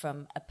about it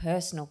from a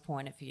personal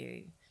point of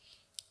view,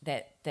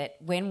 that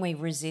when we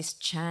resist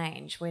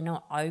change, we're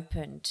not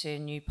open to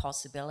new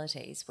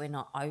possibilities. We're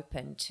not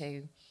open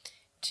to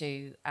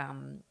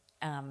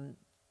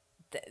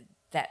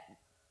that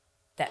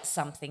that's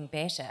something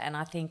better. And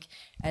I think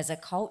as a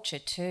culture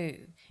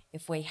too,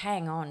 if we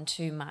hang on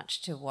too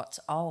much to what's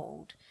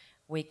old,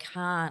 we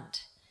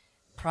can't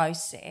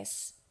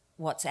process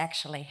what's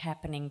actually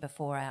happening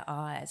before our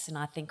eyes. And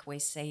I think we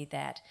see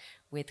that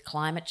with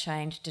climate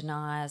change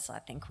deniers. I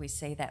think we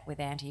see that with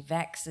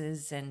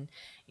anti-vaxxers and,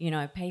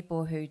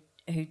 people who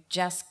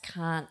just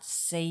can't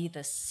see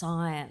the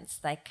science.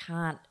 They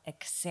can't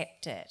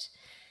accept it.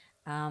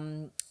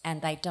 And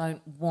they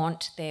don't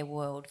want their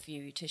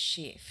worldview to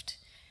shift.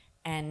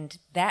 And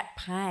that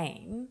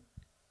pain,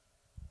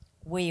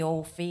 we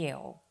all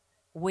feel.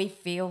 We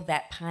feel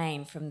that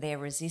pain from their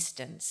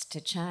resistance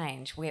to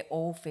change. We're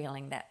all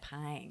feeling that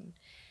pain.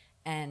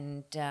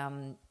 And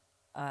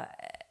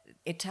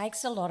it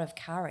takes a lot of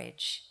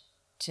courage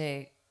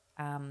to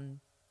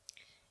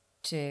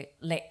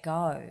let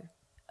go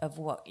of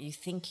what you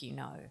think you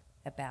know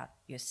about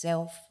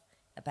yourself,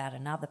 about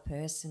another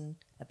person,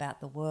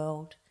 about the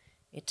world.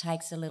 It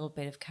takes a little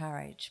bit of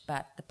courage,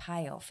 but the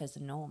payoff is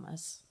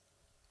enormous.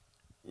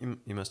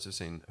 You must have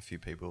seen a few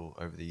people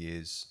over the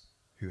years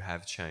who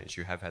have changed,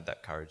 who have had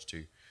that courage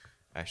to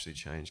actually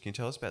change. Can you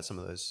tell us about some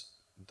of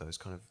those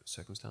kind of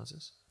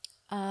circumstances?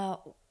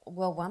 Well,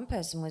 one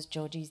person was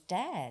Georgie's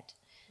dad,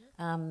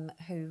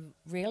 who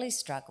really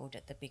struggled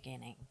at the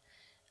beginning,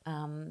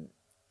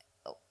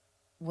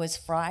 was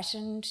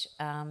frightened,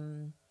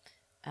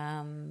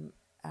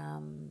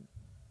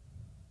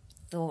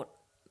 thought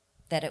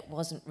that it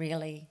wasn't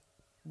really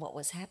what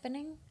was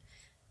happening,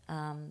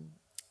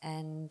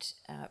 and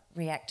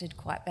reacted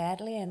quite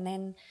badly. And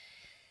then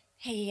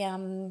he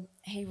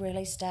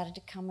really started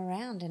to come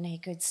around, and he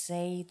could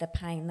see the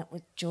pain that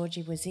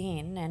Georgie was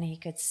in, and he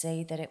could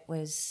see that it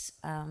was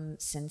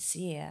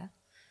sincere.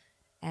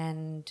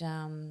 And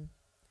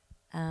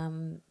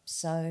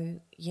so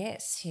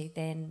yes, he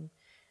then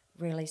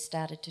really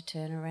started to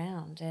turn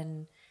around,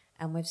 and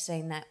we've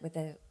seen that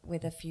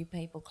with a few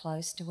people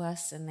close to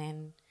us, and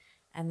then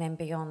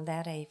beyond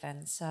that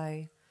even.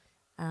 So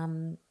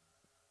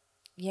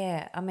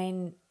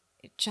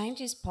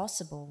change is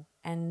possible,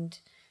 and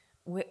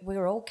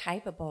we're all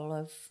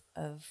capable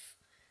of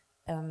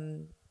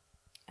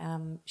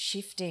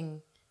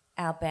shifting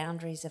our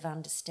boundaries of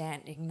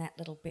understanding that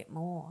little bit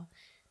more.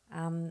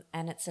 And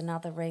it's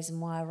another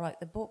reason why I wrote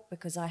the book,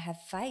 because I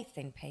have faith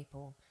in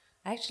people.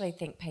 I actually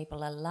think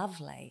people are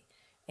lovely,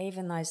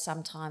 even though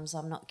sometimes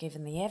I'm not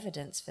given the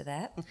evidence for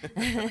that.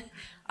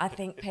 I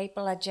think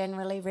people are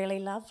generally really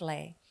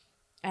lovely.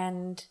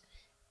 And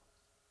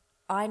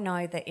I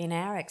know that in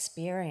our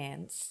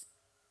experience,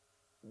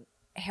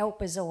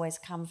 help has always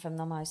come from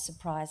the most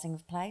surprising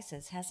of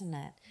places, hasn't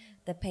it?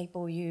 The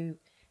people you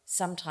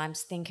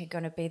sometimes think are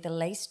going to be the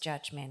least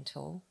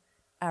judgmental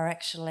are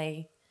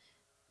actually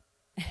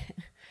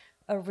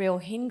a real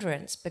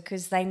hindrance,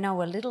 because they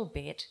know a little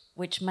bit,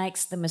 which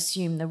makes them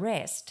assume the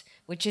rest,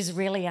 which is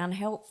really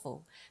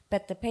unhelpful.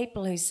 But the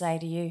people who say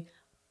to you,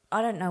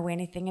 I don't know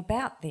anything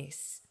about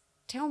this,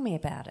 tell me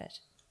about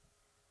it.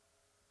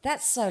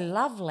 That's so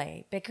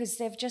lovely, because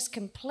they've just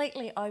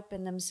completely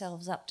opened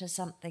themselves up to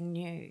something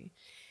new.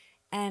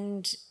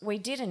 And we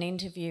did an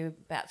interview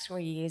about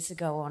 3 years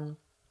ago on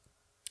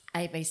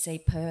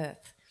ABC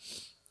Perth,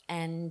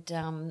 and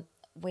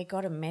we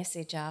got a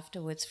message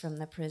afterwards from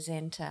the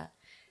presenter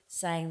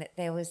saying that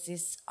there was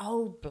this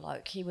old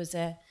bloke. He was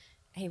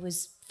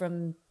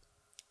from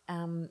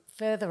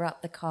further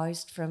up the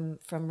coast, from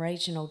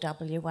regional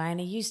WA, and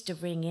he used to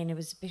ring in. He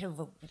was a bit of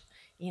a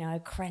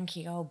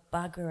cranky old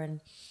bugger,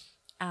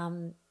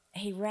 and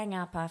he rang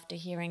up after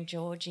hearing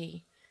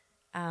Georgie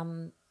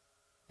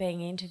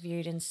being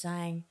interviewed and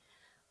saying,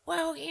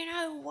 well, you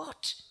know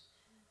what?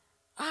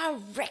 I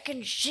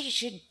reckon she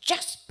should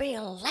just be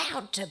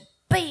allowed to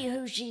be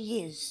who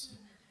she is.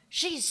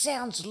 She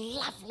sounds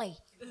lovely,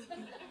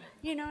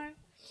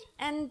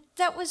 And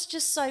that was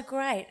just so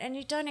great, and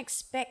you don't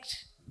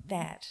expect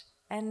that.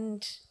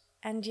 And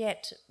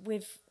yet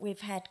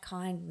we've had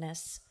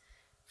kindness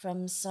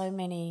from so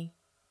many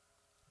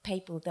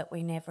people that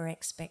we never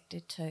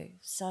expected to.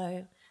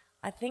 So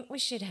I think we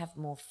should have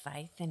more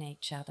faith in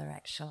each other,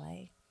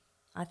 actually.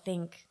 I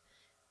think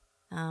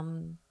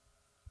it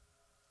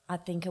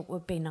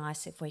would be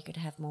nice if we could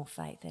have more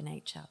faith in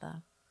each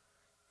other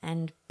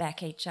and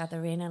back each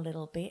other in a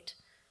little bit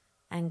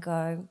and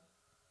go,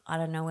 I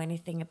don't know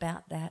anything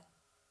about that.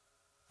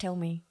 Tell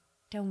me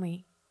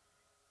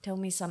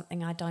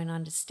something I don't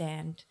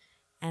understand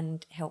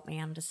and help me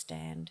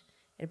understand.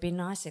 It'd be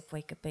nice if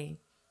we could be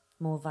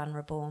more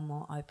vulnerable and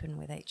more open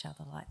with each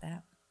other like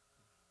that.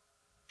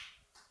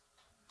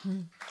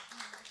 Do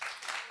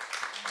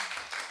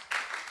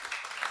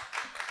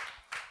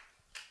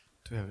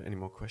we have any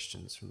more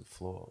questions from the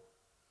floor?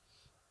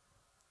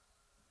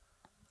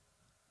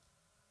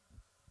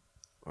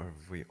 Or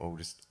have we all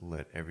just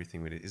learnt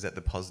everything we did? Is that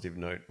the positive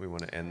note we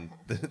want to end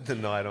the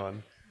night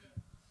on?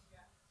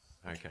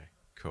 Okay,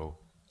 cool.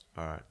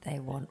 All right. They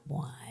want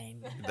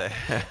wine.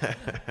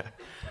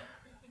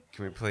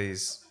 Can we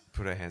please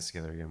put our hands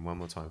together again one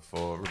more time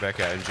for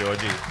Rebekah and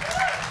Georgie?